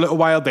appear for a little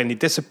while, then they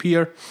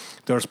disappear.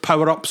 There's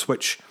power-ups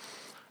which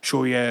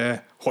show you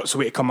what's the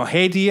way to come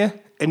ahead of you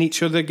in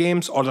each of the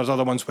games, or there's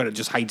other ones where it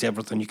just hides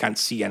everything. You can't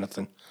see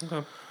anything.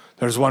 Okay.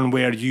 There's one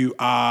where you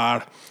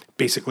are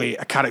basically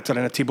a character in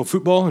a table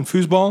football, in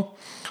foosball,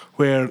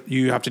 where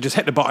you have to just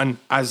hit the button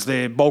as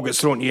the ball gets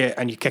thrown to you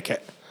and you kick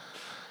it.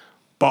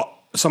 But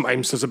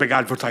sometimes there's a big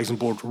advertising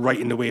board right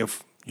in the way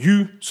of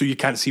you, so you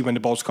can't see when the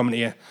ball's coming to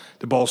you.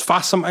 The ball's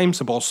fast sometimes,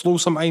 the ball's slow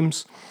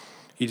sometimes.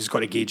 You just got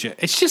to gauge it.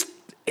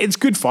 It's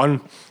good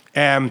fun.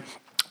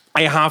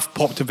 I have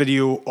popped a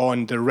video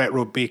on the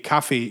Retro Bay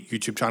Cafe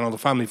YouTube channel, the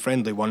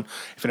family-friendly one,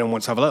 if anyone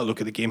wants to have a little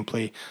look at the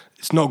gameplay.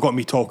 It's not got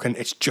me talking,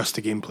 it's just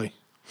the gameplay.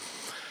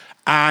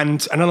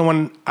 And another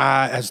one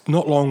has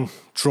not long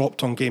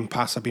dropped on Game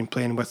Pass. I've been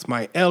playing with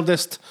my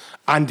eldest,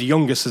 and the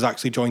youngest has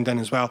actually joined in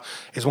as well.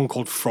 It's one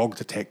called Frog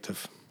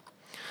Detective.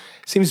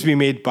 Seems to be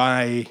made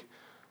by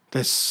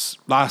this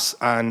lass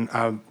and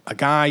a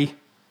guy.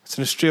 It's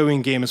an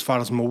Australian game as far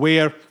as I'm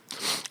aware.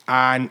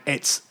 And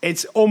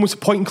it's almost a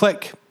point and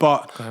click,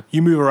 but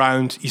you move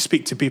around, you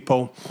speak to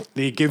people,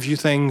 they give you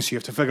things, you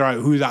have to figure out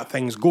who that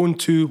thing's going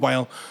to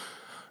while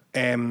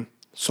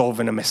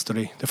solving a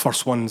mystery. The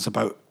first one's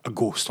about a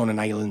ghost on an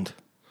island,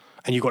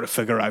 and you've got to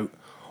figure out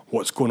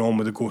what's going on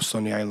with the ghosts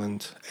on the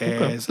island.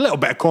 There's a little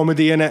bit of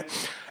comedy in it.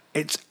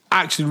 It's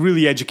actually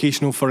really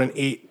educational for an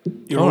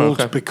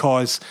 8-year-old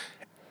because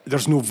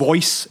there's no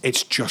voice,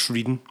 it's just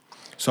reading.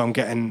 So I'm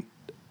getting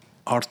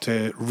her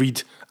to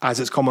read as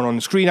it's coming on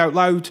the screen out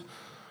loud.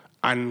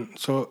 And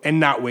so in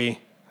that way,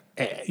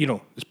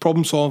 it's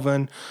problem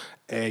solving,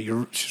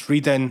 you're just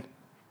reading.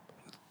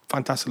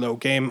 Fantastic little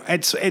game.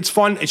 It's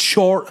fun, it's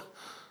short.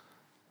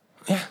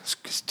 Yeah,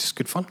 it's just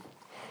good fun.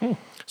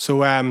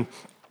 So, I'm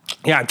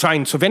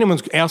trying. So if anyone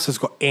else has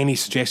got any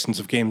suggestions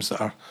of games that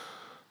are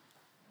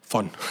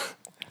fun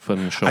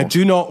and short. I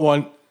do not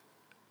want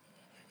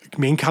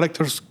main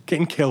characters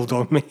getting killed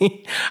on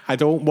me. I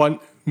don't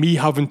want me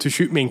having to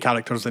shoot main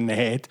characters in the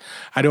head.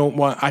 I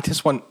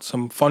just want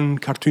some fun,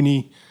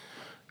 cartoony,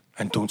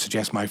 and don't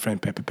suggest My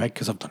Friend Peppa Pig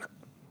because I've done it.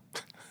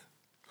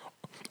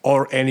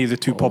 Or any of the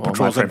two Paw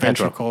Patrol's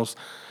adventure calls.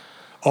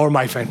 Or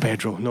My Friend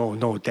Pedro.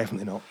 No,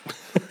 definitely not.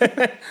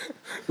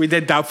 We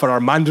did that for our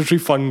mandatory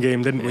fun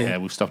game, didn't we? Yeah,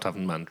 we stopped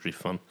having mandatory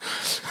fun.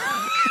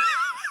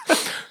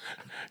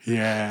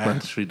 Yeah.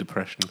 Mandatory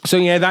depression. So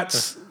yeah,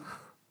 that's...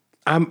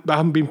 I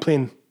haven't been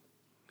playing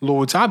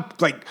loads. I've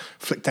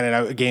flicked in and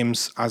out of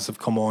games as they've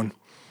come on.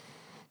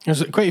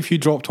 There's quite a few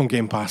dropped on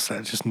Game Pass that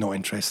are just not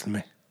interesting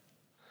me.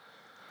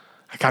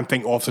 I can't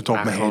think off the top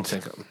of my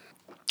head.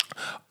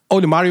 Oh,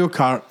 the Mario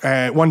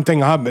Kart. One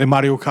thing I have, the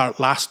Mario Kart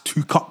last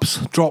 2 cups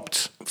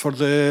dropped for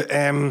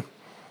the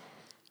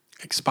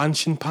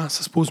expansion pass,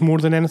 I suppose, more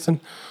than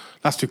anything.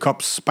 Last 2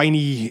 cups,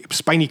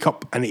 Spiny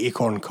Cup and the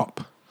Acorn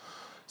Cup.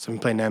 So I've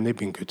been playing them. They've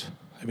been good.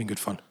 They've been good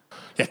fun.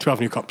 Yeah, 12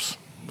 new cups.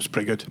 It was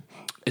pretty good.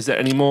 Is there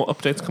any more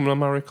updates coming on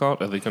Mario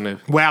Kart? Are they going to...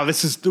 Well,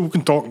 we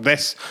can talk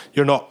this.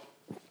 You're not...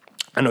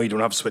 I know you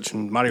don't have a Switch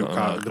in Mario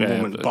Kart at the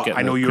moment, but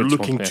I know you're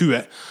looking to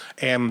it.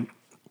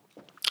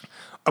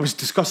 I was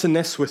discussing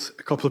this with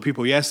a couple of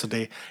people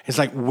yesterday. It's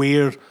like,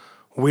 where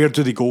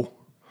do they go?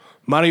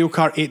 Mario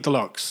Kart 8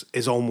 Deluxe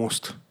is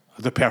almost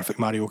the perfect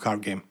Mario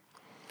Kart game.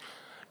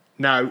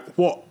 Now,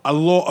 what a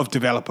lot of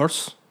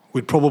developers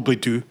would probably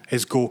do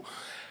is go,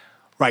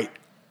 right,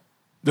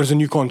 there's a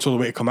new console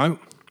waiting to come out.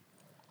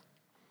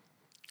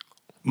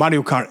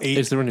 Mario Kart 8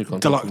 is there a new console?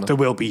 Deluxe, there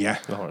will be, yeah.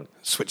 Right.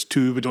 Switch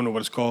 2, we don't know what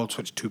it's called.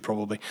 Switch 2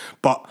 probably.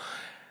 But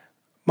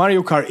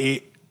Mario Kart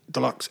 8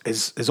 Deluxe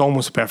is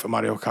almost a perfect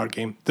Mario Kart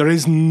game. There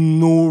is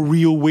no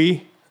real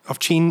way of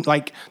change.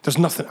 Like, there's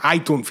nothing. I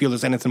don't feel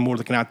there's anything more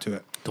they can add to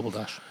it. Double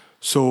Dash.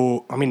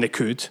 So, I mean, they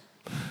could.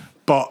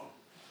 But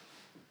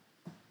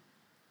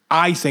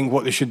I think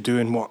what they should do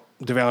and what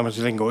developers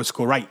then go is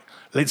go, right,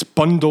 let's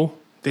bundle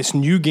this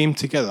new game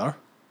together,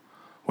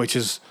 which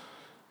is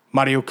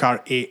Mario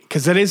Kart 8,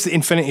 because there is the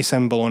infinity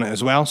symbol on it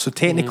as well, so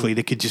technically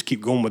they could just keep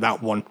going with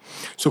that one.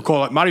 So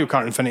call it Mario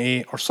Kart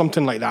Infinity or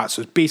something like that,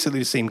 so it's basically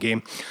the same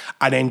game,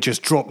 and then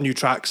just drop new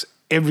tracks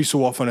every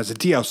so often as a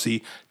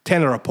DLC,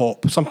 tenner a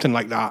pop, something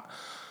like that.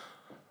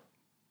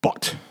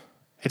 But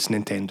it's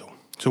Nintendo.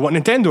 So what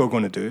Nintendo are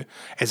going to do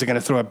is they're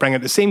going to bring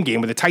out the same game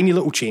with a tiny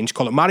little change,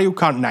 call it Mario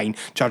Kart 9,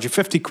 charge you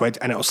 50 quid,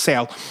 and it'll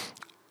sell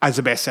as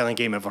the best-selling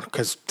game ever,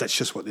 because that's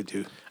just what they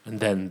do.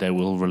 And then they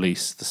will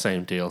release the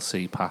same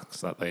DLC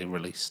packs that they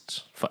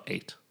released for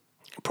 8.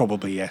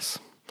 Probably, yes.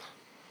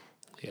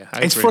 Yeah,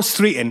 it's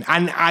frustrating,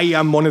 and I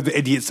am one of the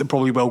idiots that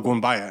probably will go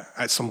and buy it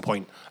at some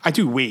point. I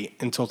do wait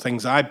until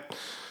things...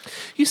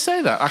 You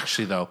say that,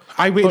 actually, though.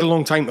 I waited a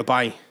long time to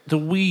buy the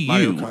Wii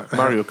U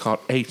Mario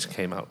Kart 8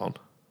 came out on.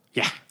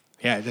 Yeah,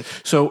 it did.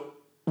 So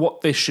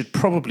what they should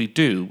probably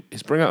do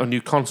is bring out a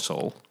new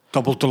console...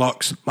 Double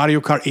Deluxe.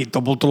 Mario Kart 8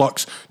 Double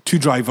Deluxe. 2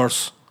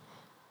 drivers.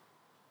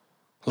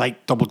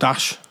 Like Double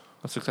Dash.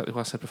 That's exactly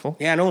what I said before.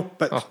 Yeah, I know,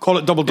 but call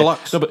it Double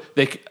Deluxe. No, but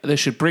they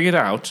should bring it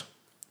out,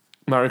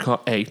 Mario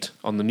Kart 8,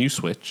 on the new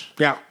Switch.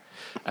 Yeah.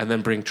 And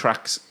then bring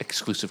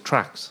exclusive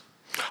tracks.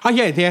 Oh,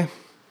 yeah.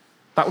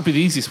 That would be the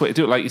easiest way to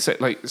do it. Like you said,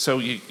 so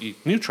you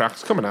new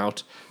tracks coming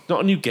out,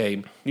 not a new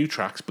game, new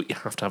tracks, but you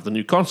have to have the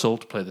new console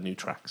to play the new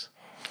tracks.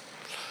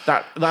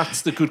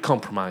 That's the good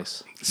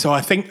compromise. So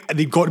I think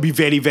they've got to be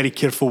very, very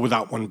careful with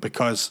that one,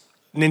 because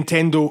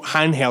Nintendo,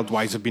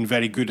 handheld-wise, have been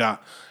very good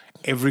at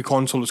every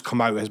console that's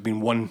come out has been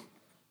one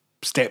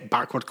step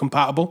backward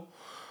compatible.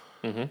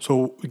 Mm-hmm.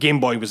 So Game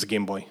Boy was the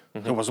Game Boy.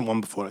 Mm-hmm. There wasn't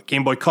one before it.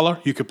 Game Boy Color,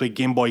 you could play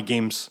Game Boy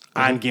games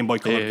and Game Boy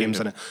Color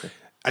games in it. Yeah.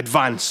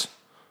 Advance,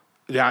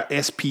 the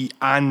SP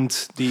and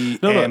the...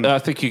 No, I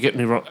think you get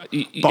me wrong.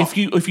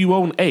 If you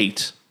own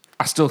 8...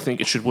 I still think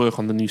it should work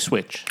on the new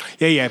Switch.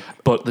 Yeah.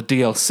 But the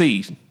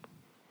DLC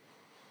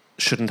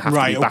shouldn't have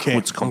to be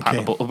backwards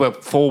compatible. Okay. Well,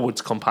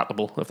 forwards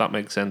compatible, if that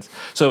makes sense.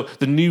 So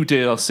the new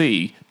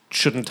DLC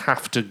shouldn't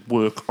have to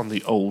work on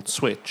the old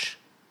Switch,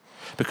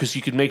 because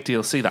you could make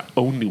DLC that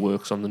only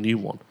works on the new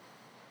one.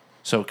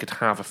 So it could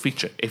have a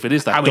feature. If it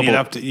is that double...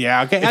 If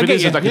it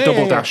is a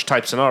double dash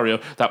type scenario,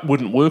 that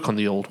wouldn't work on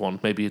the old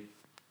one. Maybe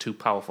too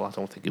powerful. I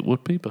don't think it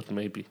would be, but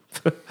maybe...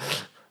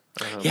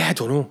 I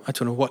don't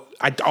know what.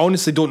 I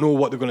honestly don't know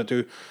what they're going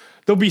to do.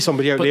 There'll be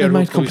somebody out there. They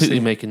might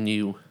completely make a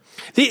new.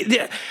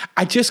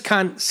 I just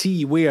can't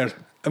see where.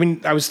 I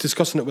mean, I was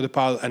discussing it with a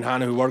pal and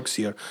Hannah who works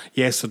here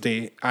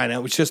yesterday, and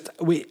it was just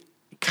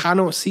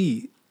cannot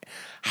see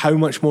how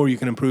much more you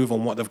can improve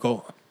on what they've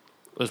got.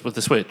 As with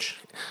the Switch.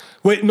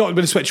 Wait, not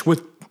with the Switch,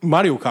 with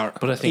Mario Kart.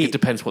 But I think it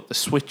depends what the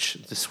Switch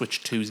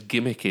 2's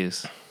gimmick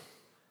is.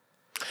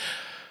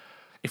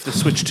 If the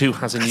Switch 2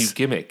 has a new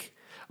gimmick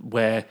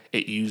where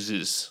it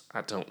uses,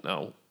 I don't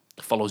know,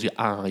 follows your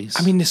eyes.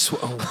 I mean, the so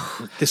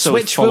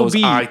Switch it follows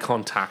will be eye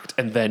contact,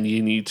 and then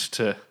you need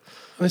to.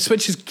 The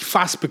Switch is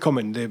fast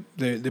becoming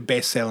the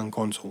best selling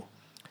console.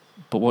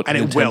 But what and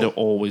Nintendo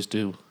always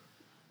do,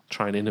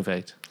 try and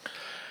innovate.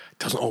 It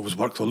doesn't always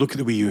work though. Look at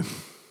the Wii U.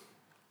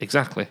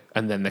 Exactly,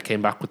 and then they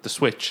came back with the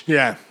Switch.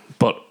 Yeah,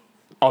 but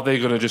are they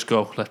going to just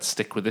go, let's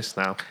stick with this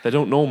now? They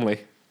don't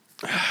normally.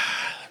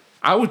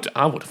 I would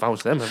if I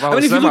was them. If I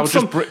was them, I would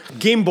just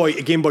Game Boy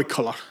to Game Boy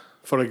Color,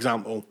 for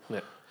example.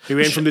 Yeah. They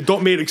went from the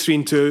dot matrix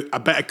screen to a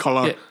bit of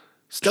colour. Yeah.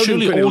 Still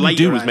surely all you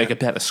do is make a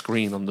better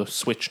screen on the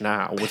Switch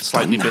now with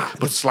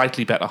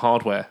slightly better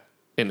hardware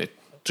in it,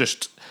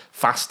 just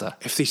faster.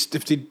 If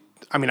they,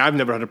 I mean, I've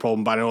never had a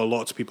problem, but I know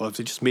lots of people. If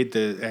they just made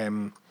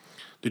the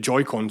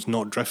Joy-Cons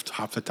not drift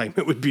half the time,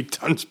 it would be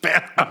tons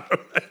better.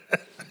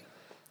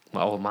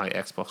 Well, my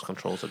Xbox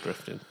controls are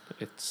drifting.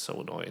 It's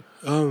so annoying.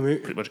 Oh,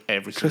 mate. Pretty much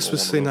every Chris single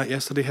was saying that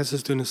yesterday. His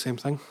is doing the same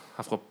thing.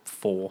 I've got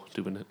 4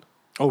 doing it.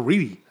 Oh,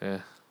 really?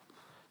 Yeah.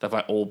 They've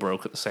like all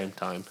broke at the same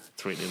time.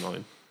 It's really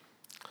annoying.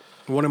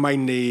 One of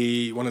mine,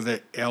 one of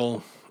the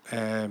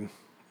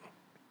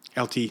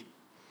LT.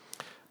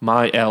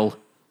 My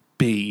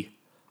LB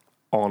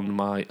on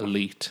my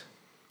Elite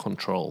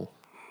control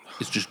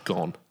is just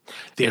gone.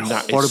 They're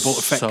horrible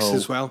to fix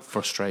as well.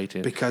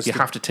 Frustrating because you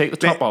have to take the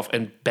top off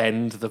and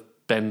bend the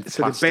plastic.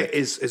 The bit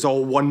is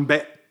all one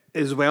bit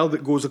as well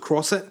that goes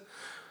across it.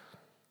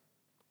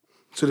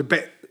 So the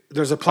bit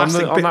there's a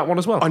plastic on bit that one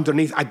as well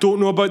underneath. I don't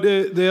know about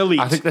the Elite.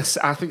 I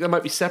think that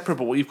might be separate.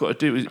 But what you've got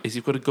to do is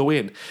you've got to go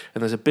in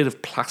and there's a bit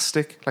of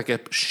plastic, like a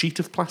sheet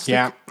of plastic,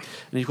 and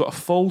you've got to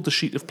fold the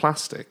sheet of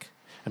plastic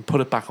and put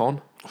it back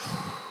on. And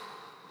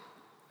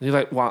you're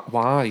like,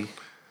 why?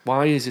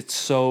 Why is it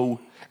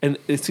so? And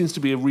it seems to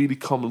be a really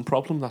common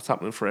problem that's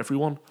happening for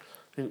everyone.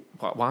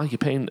 Why are you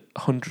paying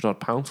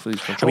 £100 for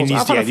these controls? I mean,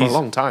 I've had it for a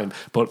long time,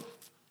 but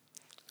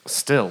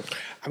still.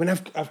 I mean,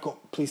 I've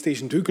got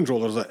PlayStation 2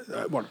 controllers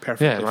that work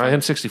perfectly. Yeah, my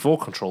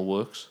N64 control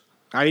works.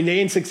 I mean, the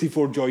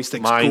N64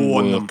 joysticks Mine go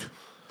on work. them.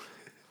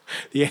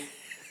 Yeah.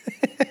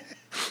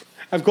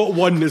 I've got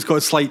one that's got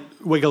a slight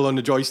wiggle on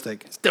the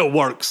joystick. It still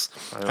works.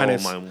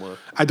 Mine work.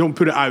 I don't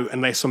put it out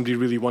unless somebody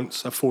really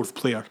wants a fourth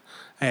player.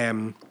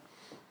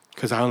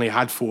 Because I only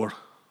had 4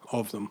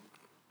 of them.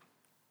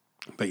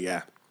 But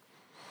yeah.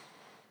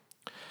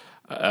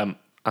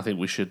 I think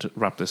we should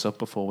wrap this up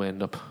before we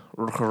end up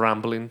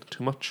rambling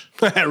too much.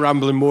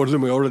 Rambling more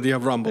than we already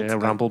have rambled. Yeah,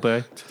 Ramble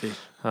Bay.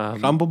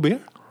 Ramble Bear?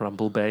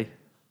 Ramble Bay.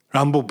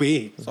 Ramble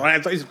Bay. Sorry,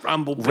 I thought it was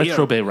Ramble Bear.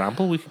 Retro Bay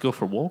Ramble. We could go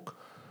for a walk.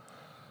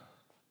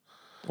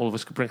 All of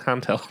us could bring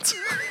handhelds.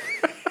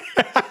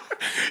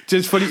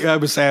 Just funny, I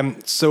was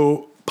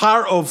so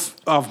part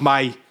of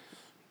my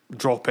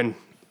dropping,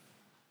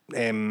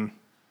 I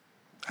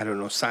don't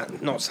know,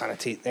 not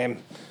sanity,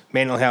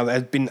 mental health.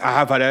 I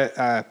have had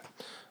a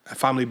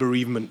family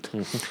bereavement,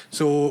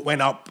 so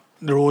went up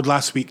the road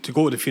last week to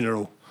go to the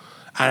funeral,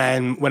 and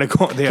then when I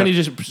got there, can you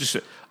just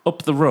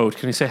up the road?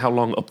 Can you say how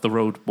long up the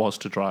road was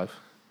to drive?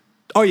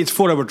 Oh, it's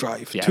 4-hour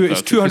drive. Yeah,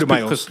 it's 200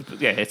 miles.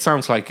 Yeah, it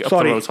sounds like up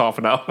the road's half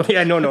an hour.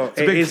 Yeah, no.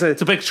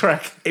 It's a big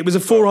trek. It was a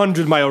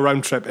 400-mile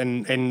round trip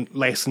in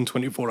less than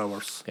 24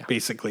 hours,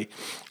 basically.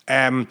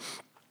 When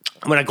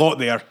I got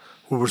there,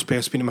 we were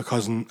supposed to be to my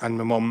cousin and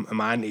my mum and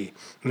my auntie,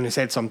 and they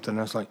said something.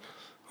 I was like,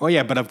 "Oh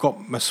yeah, but I've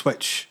got my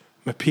Switch,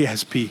 my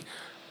PSP,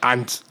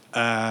 and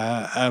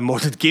a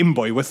modded Game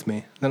Boy with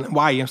me." And then,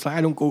 why? I was like,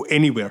 "I don't go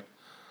anywhere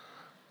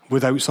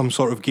without some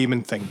sort of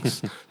gaming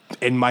things."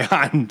 In my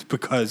hand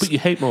because... But you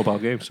hate mobile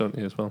games, don't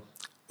you, as well?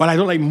 Well, I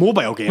don't like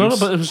mobile games. No,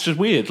 but it was just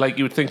weird. Like,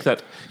 you would think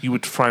that you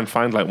would try and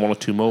find, like, 1 or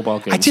 2 mobile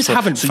games. I just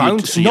haven't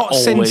found... You're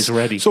always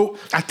ready. So,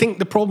 I think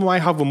the problem I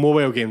have with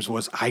mobile games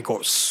was I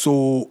got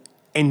so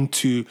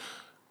into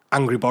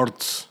Angry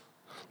Birds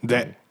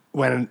that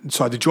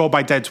So, the job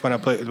I did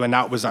when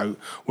that was out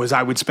was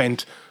I would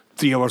spend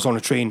 3 hours on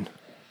a train.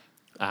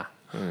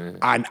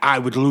 And I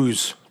would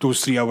lose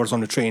those 3 hours on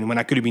the train when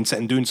I could have been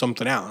sitting doing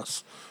something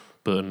else.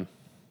 Burn.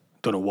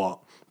 Don't know what.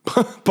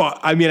 But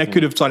I mean, I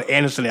could have done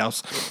anything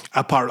else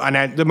apart.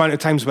 And the amount of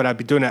times where I'd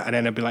be doing it, and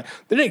then I'd be like,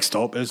 the next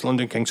stop is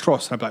London King's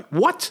Cross. And I'd be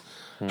like, what?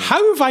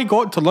 How have I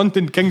got to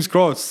London King's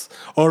Cross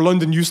or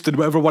London Euston,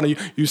 whatever one of you?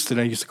 Euston,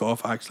 I used to go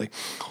off actually.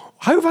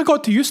 How have I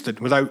got to Euston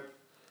without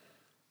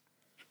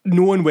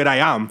knowing where I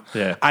am?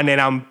 Yeah. And then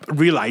I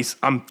realise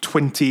I'm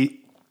 20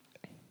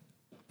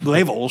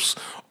 levels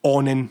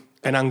on in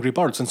Angry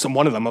Birds, and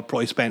one of them I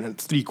probably spent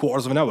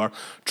 3/4 of an hour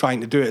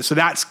trying to do it. So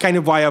that's kind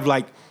of why I've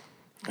like,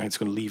 I'm just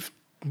going to leave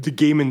the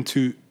gaming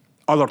to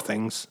other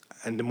things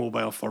and the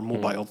mobile for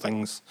mobile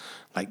things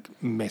like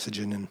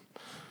messaging and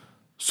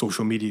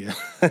social media,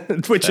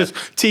 which has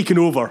taken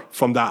over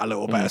from that a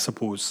little bit, I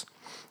suppose.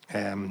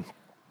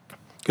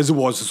 Because it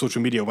was the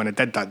social media when I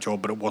did that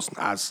job, but it wasn't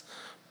as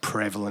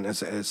prevalent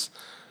as it is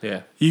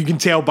Yeah. You can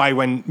tell by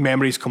when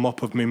memories come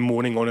up of me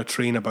moaning on a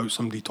train about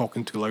somebody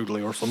talking too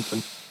loudly or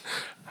something.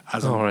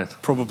 As I'm right.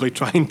 probably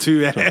trying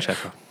to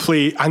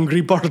play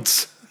Angry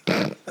Birds.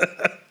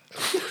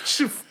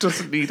 Which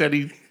doesn't need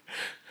any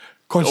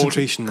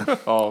concentration.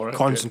 Right,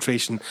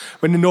 concentration. Okay.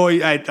 When the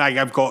noise,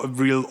 I've got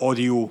real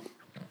audio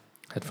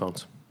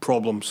headphones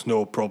problems.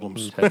 No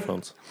problems.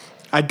 Headphones.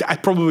 I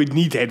probably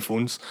need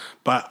headphones,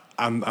 but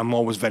I'm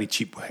always very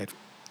cheap with headphones.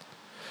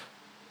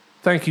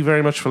 Thank you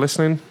very much for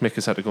listening. Mick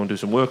has had to go and do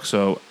some work,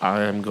 so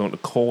I am going to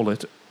call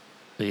it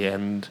the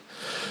end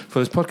for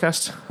this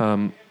podcast.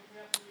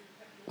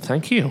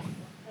 Thank you.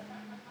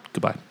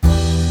 Goodbye.